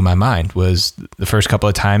things that blew my mind, was the first couple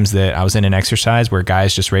of times that I was in an exercise where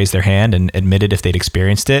guys just raised their hand and admitted if they'd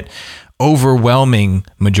experienced it. Overwhelming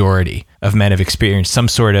majority of men have experienced some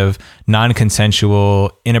sort of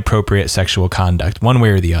non-consensual, inappropriate sexual conduct, one way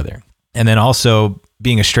or the other. And then also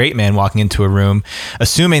being a straight man walking into a room,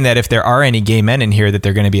 assuming that if there are any gay men in here, that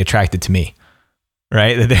they're going to be attracted to me,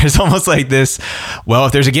 right? That there's almost like this, well,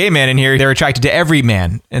 if there's a gay man in here, they're attracted to every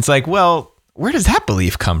man. And it's like, well, where does that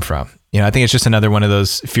belief come from? I think it's just another one of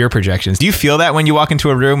those fear projections. Do you feel that when you walk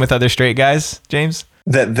into a room with other straight guys, James?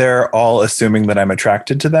 That they're all assuming that I'm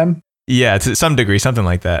attracted to them? Yeah, to some degree, something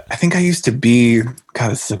like that. I think I used to be,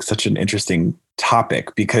 God, it's such an interesting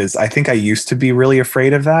topic, because I think I used to be really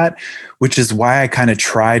afraid of that, which is why I kind of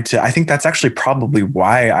tried to, I think that's actually probably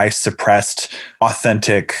why I suppressed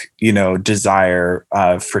authentic, desire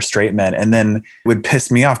for straight men, and then it would piss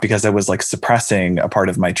me off because I was like suppressing a part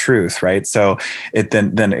of my truth. Right. So it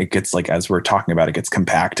then it gets like, as we're talking about, it gets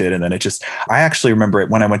compacted. And then I actually remember it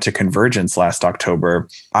when I went to Convergence last October,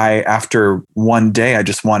 after one day, I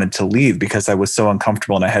just wanted to leave because I was so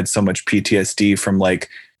uncomfortable and I had so much PTSD from like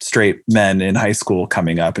straight men in high school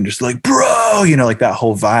coming up and just like, bro, like that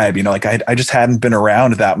whole vibe, like I just hadn't been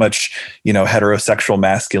around that much, heterosexual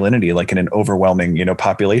masculinity, like in an overwhelming,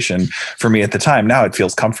 population for me at the time. Now it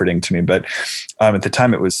feels comforting to me, but at the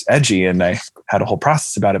time it was edgy and I had a whole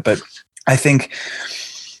process about it. But I think,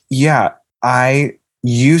 I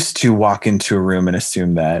used to walk into a room and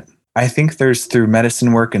assume that. I think there's, through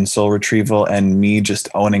medicine work and soul retrieval and me just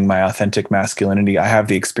owning my authentic masculinity, I have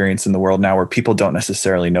the experience in the world now where people don't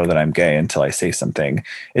necessarily know that I'm gay until I say something.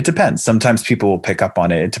 It depends. Sometimes people will pick up on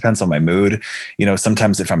it. It depends on my mood.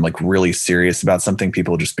 Sometimes if I'm like really serious about something,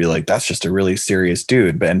 people will just be like, that's just a really serious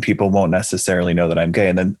dude. And people won't necessarily know that I'm gay.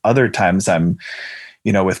 And then other times I'm,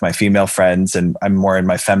 with my female friends and I'm more in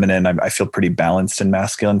my feminine. I feel pretty balanced in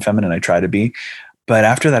masculine, feminine. I try to be. But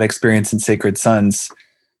after that experience in Sacred Sons,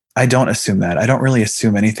 I don't assume that. I don't really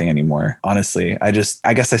assume anything anymore, honestly. I guess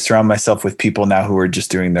I surround myself with people now who are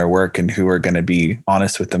just doing their work and who are going to be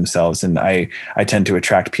honest with themselves. And I tend to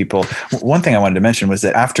attract people. One thing I wanted to mention was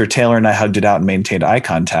that after Taylor and I hugged it out and maintained eye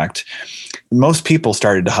contact, most people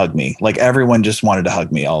started to hug me. Like everyone just wanted to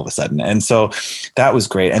hug me all of a sudden. And so that was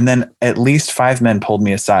great. And then at least 5 men pulled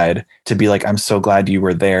me aside to be like, I'm so glad you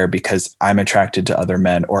were there because I'm attracted to other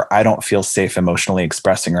men, or I don't feel safe emotionally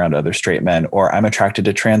expressing around other straight men, or I'm attracted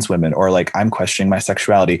to trans women, or like I'm questioning my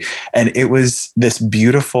sexuality. And it was this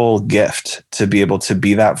beautiful gift to be able to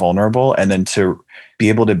be that vulnerable and then to be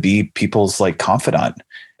able to be people's like confidant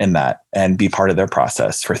in that and be part of their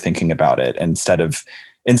process for thinking about it instead of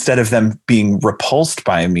them being repulsed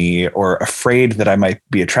by me or afraid that I might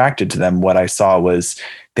be attracted to them. What I saw was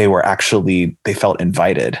they felt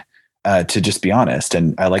invited to just be honest.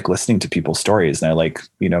 And I like listening to people's stories and I like,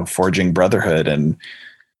 forging brotherhood, and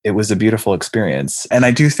it was a beautiful experience. And I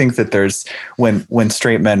do think that there's, when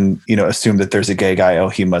straight men, assume that there's a gay guy, oh,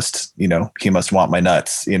 he must want my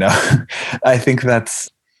nuts, I think that's,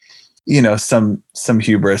 some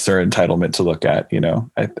hubris or entitlement to look at,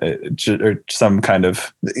 or some kind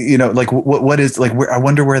of, like what is like, I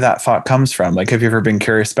wonder where that thought comes from. Like, have you ever been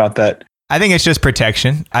curious about that? I think it's just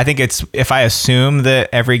protection. I think it's, if I assume that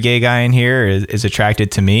every gay guy in here is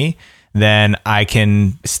attracted to me, then I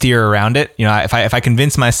can steer around it. You know, if I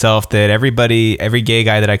convince myself that every gay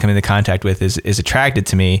guy that I come into contact with is attracted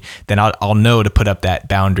to me, then I'll know to put up that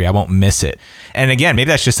boundary. I won't miss it. And again, maybe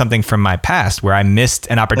that's just something from my past where I missed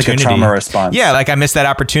an opportunity. Like a trauma response. Yeah, like I missed that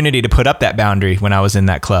opportunity to put up that boundary when I was in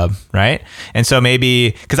that club, right? And so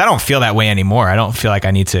maybe, because I don't feel that way anymore. I don't feel like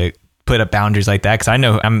I need to put up boundaries like that, because I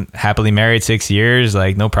know I'm happily married 6 years,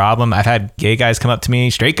 like no problem. I've had gay guys come up to me,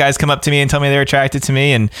 straight guys come up to me and tell me they're attracted to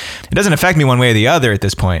me, and it doesn't affect me one way or the other at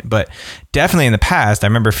this point. But definitely in the past, I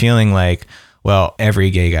remember feeling like, well, every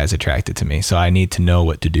gay guy's attracted to me, so I need to know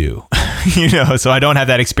what to do. You know, so I don't have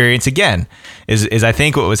that experience again, is I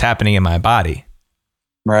think what was happening in my body.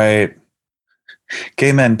 Right.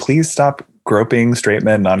 Gay men, please stop groping straight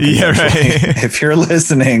men non-consensually. Yeah, right. If you're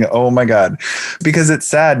listening, oh my God. Because it's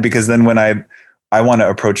sad, because then when I want to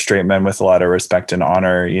approach straight men with a lot of respect and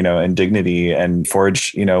honor, you know, and dignity, and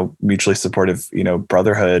forge, you know, mutually supportive, you know,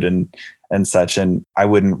 brotherhood and such. And I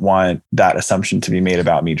wouldn't want that assumption to be made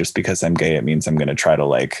about me just because I'm gay. It means I'm going to try to,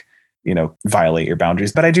 like, you know, violate your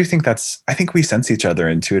boundaries. But I do think I think we sense each other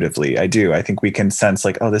intuitively. I do. I think we can sense,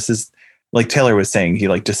 like, oh, this is, like Taylor was saying, he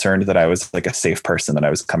like discerned that I was like a safe person, that I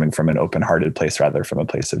was coming from an open-hearted place rather from a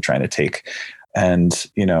place of trying to take. And,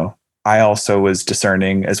 you know, I also was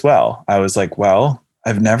discerning as well. I was like, well,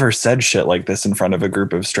 I've never said shit like this in front of a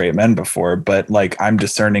group of straight men before, but like I'm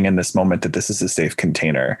discerning in this moment that this is a safe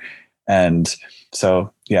container. And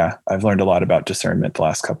so, yeah, I've learned a lot about discernment the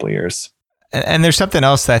last couple of years. And there's something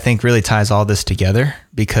else that I think really ties all this together,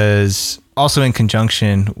 because also in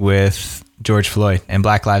conjunction with George Floyd and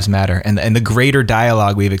Black Lives Matter and the greater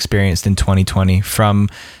dialogue we've experienced in 2020 from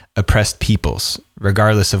oppressed peoples,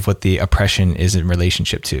 regardless of what the oppression is in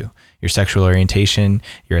relationship to your sexual orientation,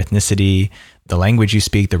 your ethnicity, the language you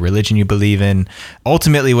speak, the religion you believe in.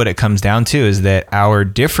 Ultimately, what it comes down to is that our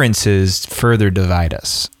differences further divide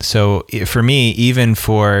us. So for me, even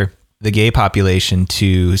for the gay population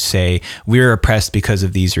to say we're oppressed because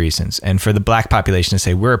of these reasons, and for the Black population to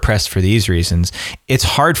say we're oppressed for these reasons, it's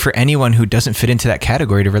hard for anyone who doesn't fit into that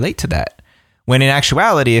category to relate to that. When in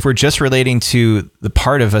actuality, if we're just relating to the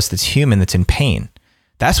part of us that's human, that's in pain,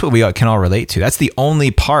 that's what we can all relate to. That's the only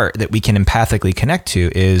part that we can empathically connect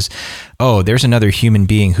to is, oh, there's another human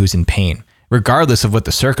being who's in pain, regardless of what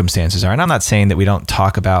the circumstances are. And I'm not saying that we don't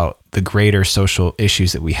talk about the greater social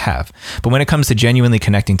issues that we have, but when it comes to genuinely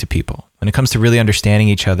connecting to people, when it comes to really understanding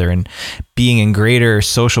each other and being in greater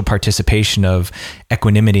social participation of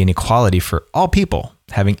equanimity and equality for all people,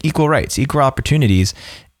 having equal rights, equal opportunities,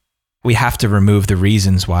 we have to remove the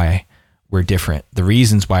reasons why we're different, the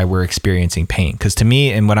reasons why we're experiencing pain. Because to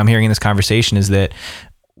me, and what I'm hearing in this conversation is that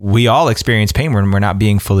we all experience pain when we're not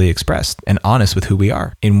being fully expressed and honest with who we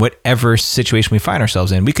are in whatever situation we find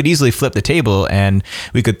ourselves in. We could easily flip the table and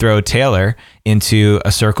we could throw Taylor into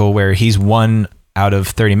a circle where he's one out of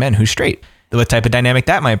 30 men who's straight. What type of dynamic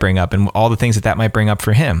that might bring up and all the things that might bring up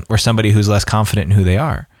for him, or somebody who's less confident in who they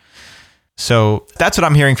are. So that's what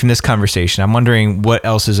I'm hearing from this conversation. I'm wondering what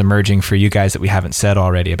else is emerging for you guys that we haven't said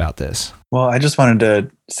already about this. Well, I just wanted to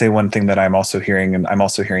say one thing that I'm also hearing, and I'm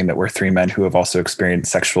also hearing that we're three men who have also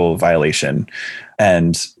experienced sexual violation,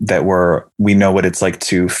 and that we know what it's like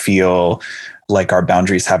to feel like our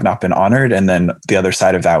boundaries have not been honored. And then the other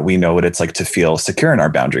side of that, we know what it's like to feel secure in our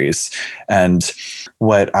boundaries. And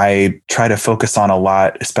what I try to focus on a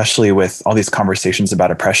lot, especially with all these conversations about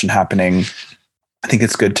oppression happening, I think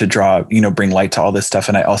it's good to bring light to all this stuff.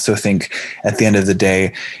 And I also think at the end of the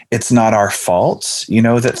day, it's not our fault,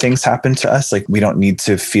 that things happen to us. Like, we don't need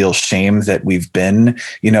to feel shame that we've been,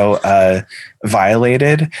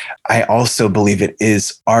 violated. I also believe it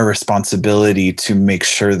is our responsibility to make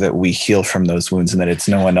sure that we heal from those wounds, and that it's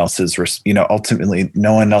no one else's, ultimately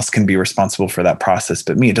no one else can be responsible for that process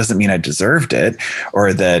but me. It doesn't mean I deserved it,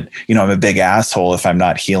 or that, I'm a big asshole if I'm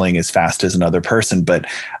not healing as fast as another person. But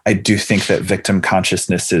I do think that victim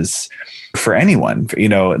consciousness is for anyone,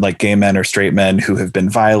 like gay men or straight men who have been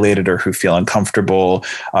violated, or who feel uncomfortable,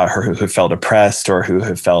 or who have felt oppressed, or who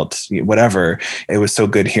have felt whatever. It was so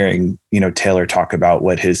good hearing, Taylor talk about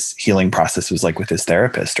what his healing process was like with his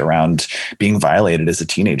therapist around being violated as a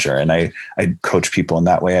teenager. And I coach people in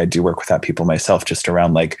that way. I do work with that people myself, just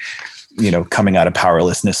around coming out of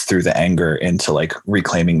powerlessness through the anger into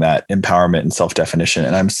reclaiming that empowerment and self-definition.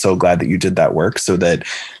 And I'm so glad that you did that work, so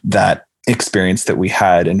that experience that we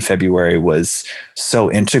had in February was so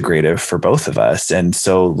integrative for both of us. And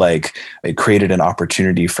so like it created an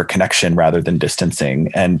opportunity for connection rather than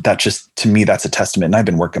distancing. And that just, to me, that's a testament. And I've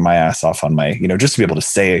been working my ass off on my, just to be able to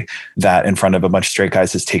say that in front of a bunch of straight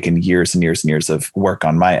guys has taken years and years and years of work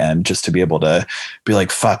on my end, just to be able to be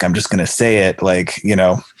like, fuck, I'm just going to say it. Like,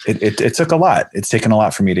 it took a lot. It's taken a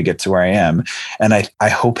lot for me to get to where I am. And I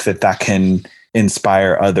hope that can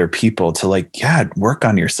inspire other people to like, yeah, work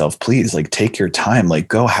on yourself, please. Like, take your time, like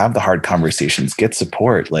go have the hard conversations, get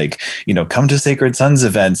support, like, come to Sacred Sons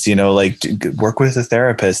events, like work with a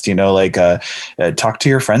therapist, talk to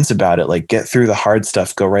your friends about it, like get through the hard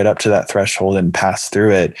stuff, go right up to that threshold and pass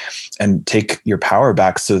through it and take your power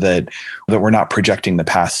back so that we're not projecting the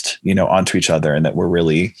past, onto each other, and that we're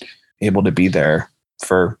really able to be there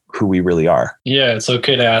for who we really are. Yeah, it's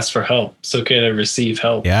okay to ask for help. It's okay to receive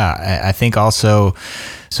help. Yeah, I think also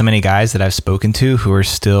so many guys that I've spoken to who are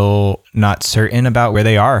still not certain about where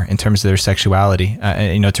they are in terms of their sexuality,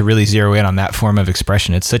 to really zero in on that form of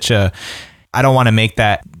expression. It's I don't want to make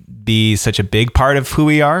that be such a big part of who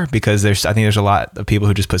we are, because I think there's a lot of people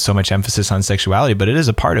who just put so much emphasis on sexuality, but it is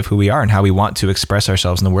a part of who we are and how we want to express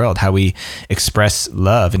ourselves in the world, how we express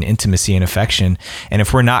love and intimacy and affection. And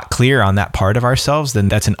if we're not clear on that part of ourselves, then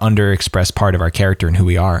that's an underexpressed part of our character and who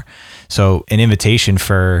we are. So an invitation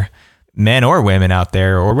for men or women out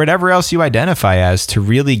there, or whatever else you identify as, to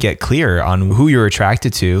really get clear on who you're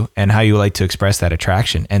attracted to and how you like to express that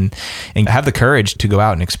attraction, and have the courage to go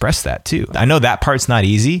out and express that too. I know that part's not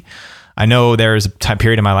easy. I know there was a time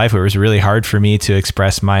period in my life where it was really hard for me to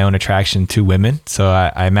express my own attraction to women. So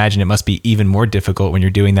I imagine it must be even more difficult when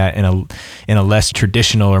you're doing that in a less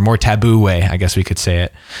traditional or more taboo way, I guess we could say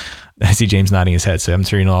it. I see James nodding his head, so I'm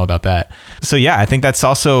sure you know all about that. So yeah, I think that's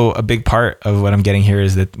also a big part of what I'm getting here,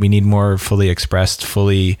 is that we need more fully expressed,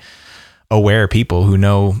 fully aware people who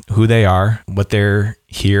know who they are, what they're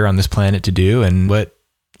here on this planet to do, and what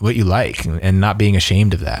you like, and not being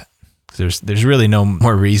ashamed of that. There's really no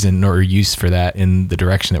more reason or use for that in the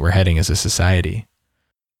direction that we're heading as a society.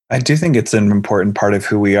 I do think it's an important part of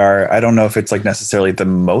who we are. I don't know if it's like necessarily the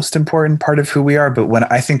most important part of who we are, but when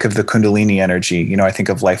I think of the Kundalini energy, I think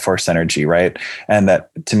of life force energy, right? And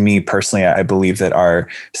that, to me personally, I believe that our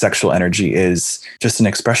sexual energy is just an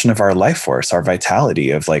expression of our life force, our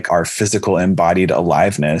vitality, of like our physical embodied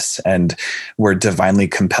aliveness. And we're divinely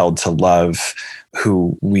compelled to love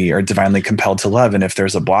who we are divinely compelled to love. And if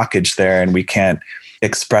there's a blockage there and we can't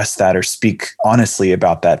express that or speak honestly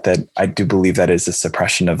about that I do believe that is a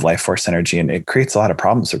suppression of life force energy, and it creates a lot of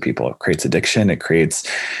problems for people. It creates addiction, it creates,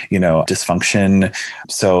 dysfunction.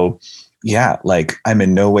 So yeah, like I'm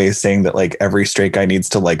in no way saying that like every straight guy needs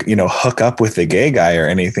to like, hook up with a gay guy or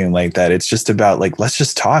anything like that. It's just about like, let's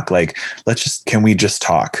just talk. Like, can we just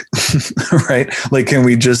talk? Right? Like, can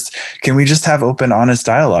we just have open, honest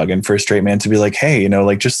dialogue? And for a straight man to be like, hey,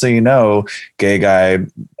 like, just so you know, gay guy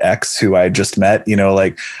X who I just met,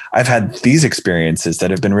 like I've had these experiences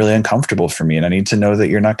that have been really uncomfortable for me. And I need to know that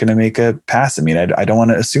you're not going to make a pass at me. And I don't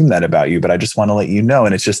want to assume that about you, but I just want to let you know.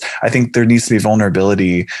 And it's just, I think there needs to be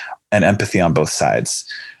vulnerability and empathy on both sides.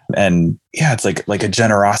 And yeah, it's like a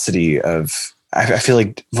generosity of, I feel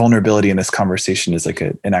like vulnerability in this conversation is like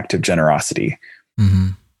an act of generosity.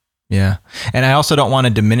 Mm-hmm. Yeah. And I also don't want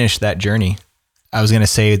to diminish that journey. I was going to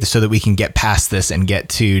say, so that we can get past this and get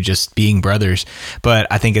to just being brothers. But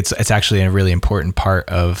I think it's actually a really important part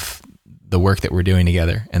of the work that we're doing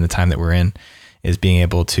together and the time that we're in, is being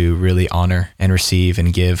able to really honor and receive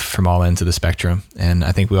and give from all ends of the spectrum. And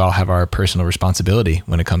I think we all have our personal responsibility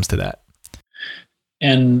when it comes to that.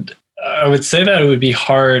 And I would say that it would be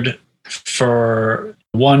hard for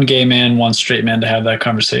one gay man, one straight man to have that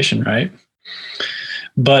conversation, right?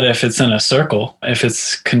 But if it's in a circle, if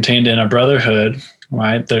it's contained in a brotherhood,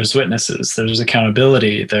 right, there's witnesses, there's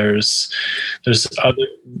accountability, there's other,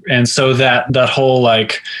 and so that whole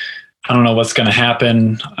like, I don't know what's going to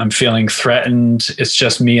happen, I'm feeling threatened, it's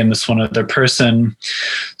just me and this one other person.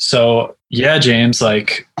 So yeah, James,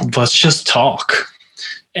 like, let's just talk.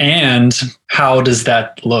 And how does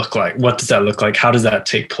that look like? What does that look like? How does that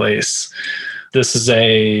take place? This is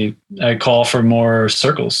a call for more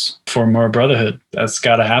circles, for more brotherhood. That's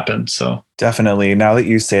got to happen. So definitely. Now that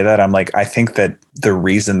you say that, I'm like, I think that the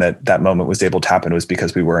reason that moment was able to happen was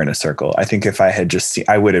because we were in a circle. I think if I had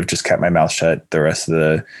I would have just kept my mouth shut the rest of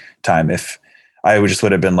the time. If I would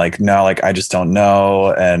have been like, no, like, I just don't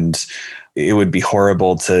know. And it would be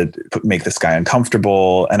horrible to make this guy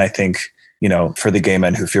uncomfortable. And I think for the gay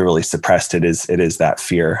men who feel really suppressed, it is that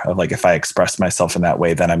fear of like, if I express myself in that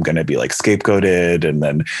way, then I'm going to be like scapegoated. And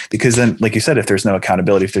then, because then, like you said, if there's no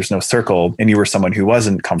accountability, if there's no circle, and you were someone who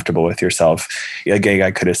wasn't comfortable with yourself, a gay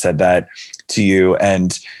guy could have said that to you.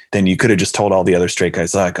 And then you could have just told all the other straight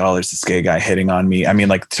guys like, oh, there's this gay guy hitting on me. I mean,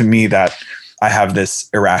 like, to me, that I have this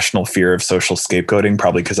irrational fear of social scapegoating,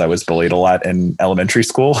 probably because I was bullied a lot in elementary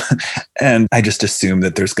school. And I just assume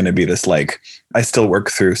that there's going to be this, like, I still work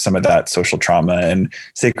through some of that social trauma, and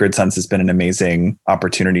Sacred Sons has been an amazing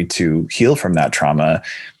opportunity to heal from that trauma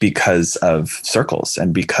because of circles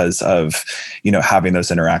and because of, having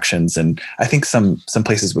those interactions. And I think some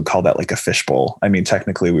places would call that like a fishbowl. I mean,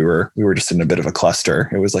 technically we were just in a bit of a cluster.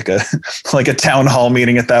 It was like a, like a town hall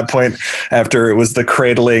meeting at that point after it was the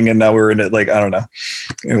cradling. And now we're in it. Like, I don't know.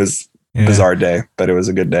 It was a bizarre day, but it was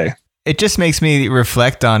a good day. It just makes me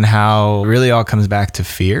reflect on how really all comes back to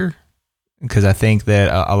fear. Because I think that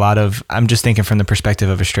I'm just thinking from the perspective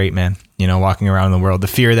of a straight man, walking around the world, the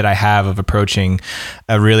fear that I have of approaching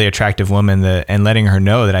a really attractive woman and letting her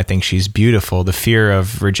know that I think she's beautiful, the fear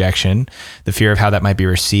of rejection, the fear of how that might be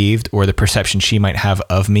received, or the perception she might have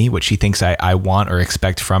of me, what she thinks I want or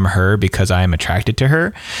expect from her because I am attracted to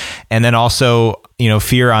her. And then also,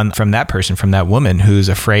 fear from that person, from that woman who's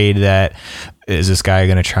afraid that, is this guy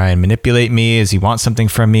going to try and manipulate me? Does he want something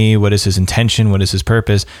from me? What is his intention? What is his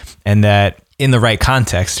purpose? And that in the right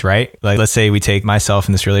context, right? Like, let's say we take myself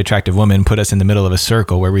and this really attractive woman, put us in the middle of a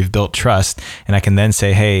circle where we've built trust. And I can then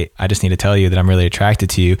say, hey, I just need to tell you that I'm really attracted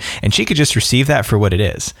to you. And she could just receive that for what it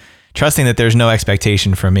is, trusting that there's no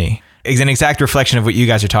expectation from me. It's an exact reflection of what you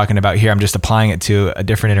guys are talking about here. I'm just applying it to a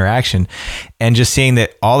different interaction and just seeing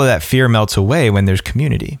that all of that fear melts away when there's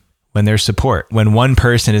community, when there's support, when one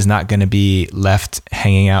person is not going to be left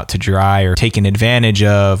hanging out to dry or taken advantage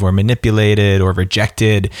of or manipulated or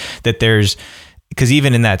rejected, because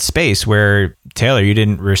even in that space where, Taylor, you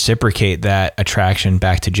didn't reciprocate that attraction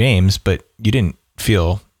back to James, but you didn't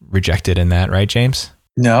feel rejected in that, right, James?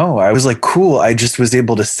 No, I was like, cool. I just was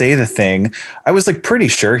able to say the thing. I was like pretty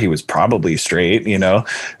sure he was probably straight,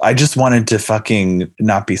 I just wanted to fucking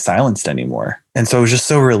not be silenced anymore. And so I was just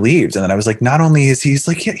so relieved. And then I was like, not only is he's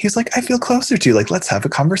like, I feel closer to you. Like, let's have a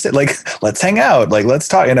conversation. Like, let's hang out. Like, let's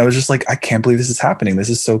talk. And I was just like, I can't believe this is happening. This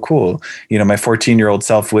is so cool. My 14-year-old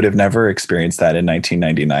self would have never experienced that in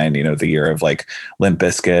 1999, the year of like Limp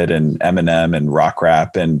Bizkit and Eminem and rock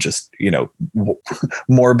rap and just,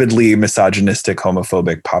 morbidly misogynistic,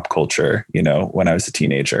 homophobic pop culture, when I was a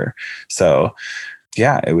teenager. So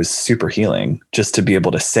yeah, it was super healing just to be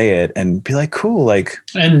able to say it and be like, cool. Like,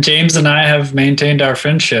 and James and I have maintained our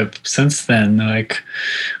friendship since then. Like,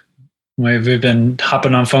 we've been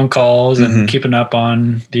hopping on phone calls and keeping up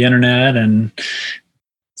on the internet, and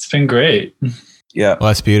it's been great. Yeah. Well,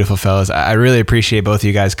 that's beautiful, fellas. I really appreciate both of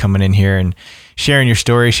you guys coming in here and sharing your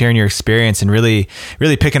story, sharing your experience, and really,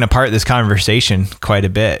 really picking apart this conversation quite a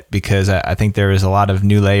bit, because I think there is a lot of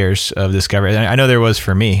new layers of discovery. I know there was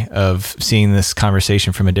for me, of seeing this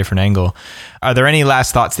conversation from a different angle. Are there any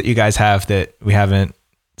last thoughts that you guys have that we haven't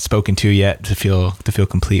spoken to yet to feel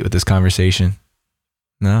complete with this conversation?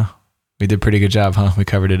 No, we did a pretty good job, huh? We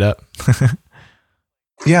covered it up.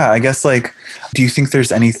 Yeah, I guess, like, do you think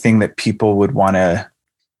there's anything that people would want to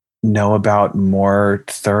know about more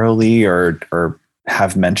thoroughly or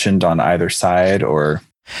have mentioned on either side? Or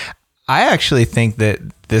I actually think that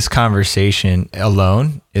this conversation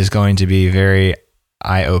alone is going to be very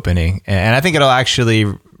eye-opening, and I think it'll actually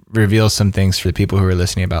reveal some things for the people who are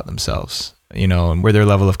listening about themselves, and where their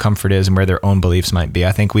level of comfort is and where their own beliefs might be.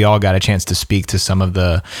 I think we all got a chance to speak to some of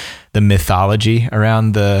the mythology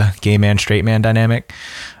around the gay man, straight man dynamic,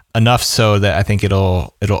 enough so that I think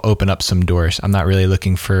it'll open up some doors. I'm not really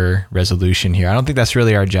looking for resolution here. I don't think that's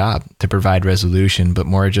really our job, to provide resolution, but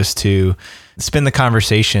more just to spin the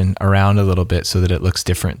conversation around a little bit so that it looks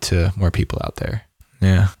different to more people out there.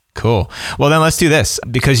 Yeah. Cool. Well, then let's do this,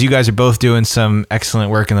 because you guys are both doing some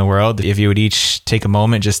excellent work in the world. If you would each take a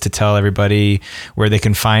moment just to tell everybody where they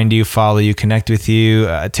can find you, follow you, connect with you.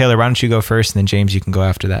 Taylor, why don't you go first, and then James, you can go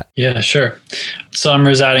after that. Yeah, sure. So I'm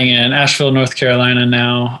residing in Asheville, North Carolina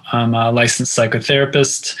now. I'm a licensed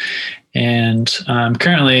psychotherapist, and I'm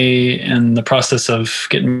currently in the process of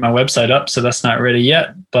getting my website up, so that's not ready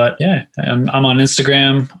yet. But yeah, I'm on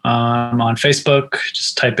Instagram, I'm on Facebook.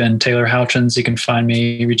 Just type in Taylor Houchens. You can find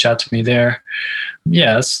me, reach out to me there.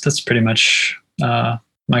 Yeah, that's pretty much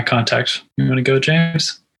my contact. You want to go,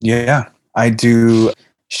 James? Yeah, I do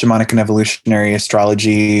shamanic and evolutionary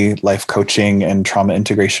astrology, life coaching, and trauma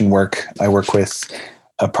integration work. I work with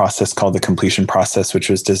a process called the completion process, which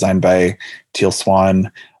was designed by Teal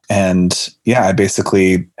Swan. And yeah, I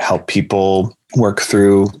basically help people work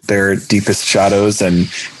through their deepest shadows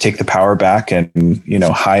and take the power back, and,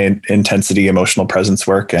 high intensity emotional presence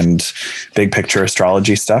work and big picture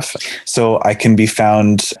astrology stuff. So I can be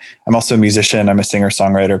found. I'm also a musician. I'm a singer,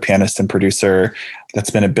 songwriter, pianist, and producer. That's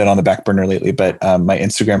been a bit on the back burner lately, but my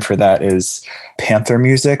Instagram for that is Panther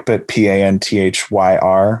Music, but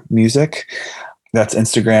Panthyr music. That's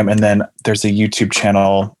Instagram. And then there's a YouTube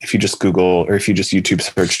channel. If you just Google, or if you just YouTube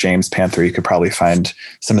search James Panther, you could probably find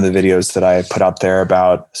some of the videos that I put out there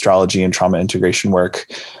about astrology and trauma integration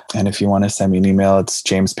work. And if you want to send me an email, it's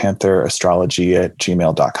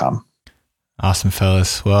jamespanther@gmail.com. Awesome,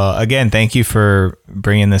 fellas. Well, again, thank you for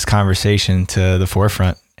bringing this conversation to the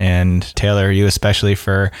forefront. And Taylor, you especially,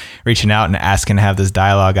 for reaching out and asking to have this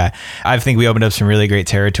dialogue. I think we opened up some really great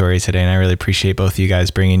territory today, and I really appreciate both of you guys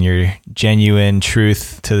bringing your genuine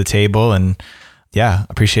truth to the table. And yeah,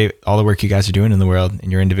 appreciate all the work you guys are doing in the world in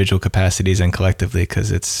your individual capacities and collectively,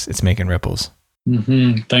 because it's making ripples.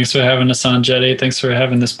 Mm-hmm. Thanks for having us on, Jetty. Thanks for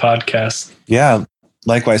having this podcast. Yeah,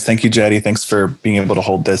 likewise. Thank you, Jetty. Thanks for being able to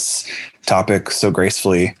hold this topic so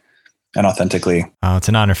gracefully and authentically. Oh, it's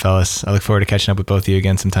an honor, fellas. I look forward to catching up with both of you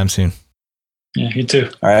again sometime soon. Yeah, you too.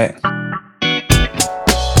 All right.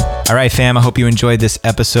 All right, fam. I hope you enjoyed this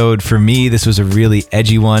episode. For me, this was a really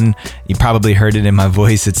edgy one. You probably heard it in my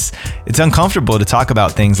voice. It's uncomfortable to talk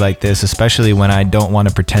about things like this, especially when I don't want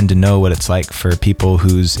to pretend to know what it's like for people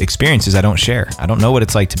whose experiences I don't share. I don't know what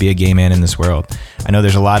it's like to be a gay man in this world. I know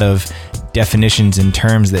there's a lot of definitions and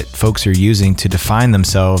terms that folks are using to define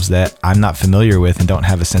themselves that I'm not familiar with and don't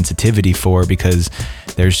have a sensitivity for, because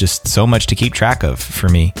there's just so much to keep track of for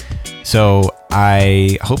me. So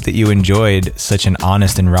I hope that you enjoyed such an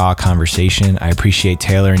honest and raw conversation. I appreciate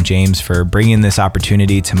Taylor and James for bringing this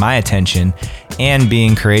opportunity to my attention and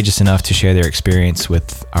being courageous enough to share their experience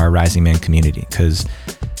with our Rising Man community, because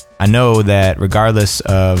I know that regardless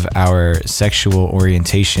of our sexual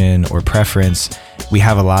orientation or preference, we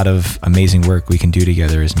have a lot of amazing work we can do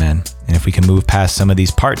together as men. And if we can move past some of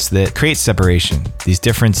these parts that create separation, these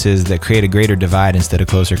differences that create a greater divide instead of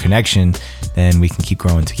closer connection, then we can keep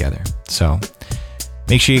growing together. So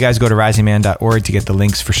make sure you guys go to risingman.org to get the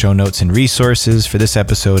links for show notes and resources for this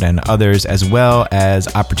episode and others, as well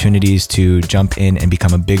as opportunities to jump in and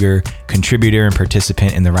become a bigger contributor and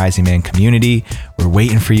participant in the Rising Man community. We're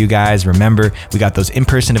waiting for you guys. Remember, we got those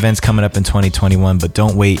in-person events coming up in 2021, but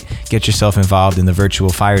don't wait. Get yourself involved in the virtual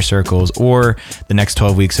fire circles or the next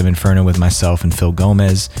 12 weeks of Inferno with myself and Phil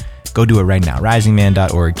Gomez. Go do it right now.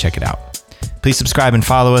 risingman.org. Check it out. Please subscribe and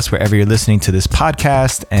follow us wherever you're listening to this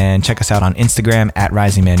podcast, and check us out on Instagram at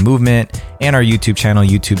Rising Man Movement and our YouTube channel,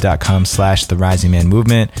 youtube.com/The Rising Man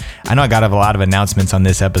Movement. I know I got a lot of announcements on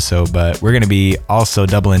this episode, but we're going to be also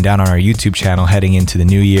doubling down on our YouTube channel heading into the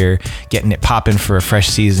new year, getting it popping for a fresh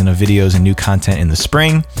season of videos and new content in the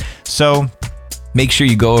spring. So make sure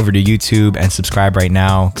you go over to YouTube and subscribe right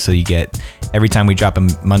now, so you get, every time we drop a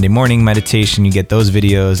Monday morning meditation, you get those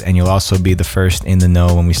videos, and you'll also be the first in the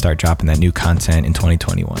know when we start dropping that new content in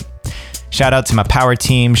 2021. Shout out to my power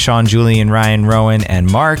team, Sean, Julian, Ryan, Rowan,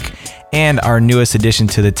 and Mark, and our newest addition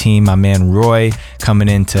to the team, my man Roy, coming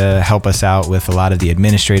in to help us out with a lot of the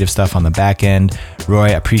administrative stuff on the back end. Roy, I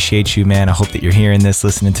appreciate you, man. I hope that you're hearing this,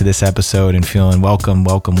 listening to this episode, and feeling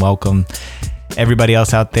welcome. Everybody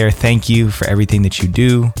else out there, thank you for everything that you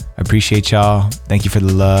do. I appreciate y'all. Thank you for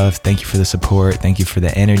the love. Thank you for the support. Thank you for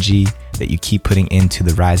the energy that you keep putting into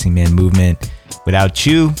the Rising Man movement. Without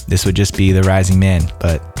you, this would just be the Rising Man.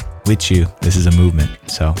 But with you, this is a movement.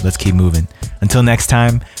 So let's keep moving. Until next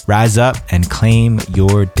time, rise up and claim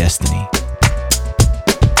your destiny.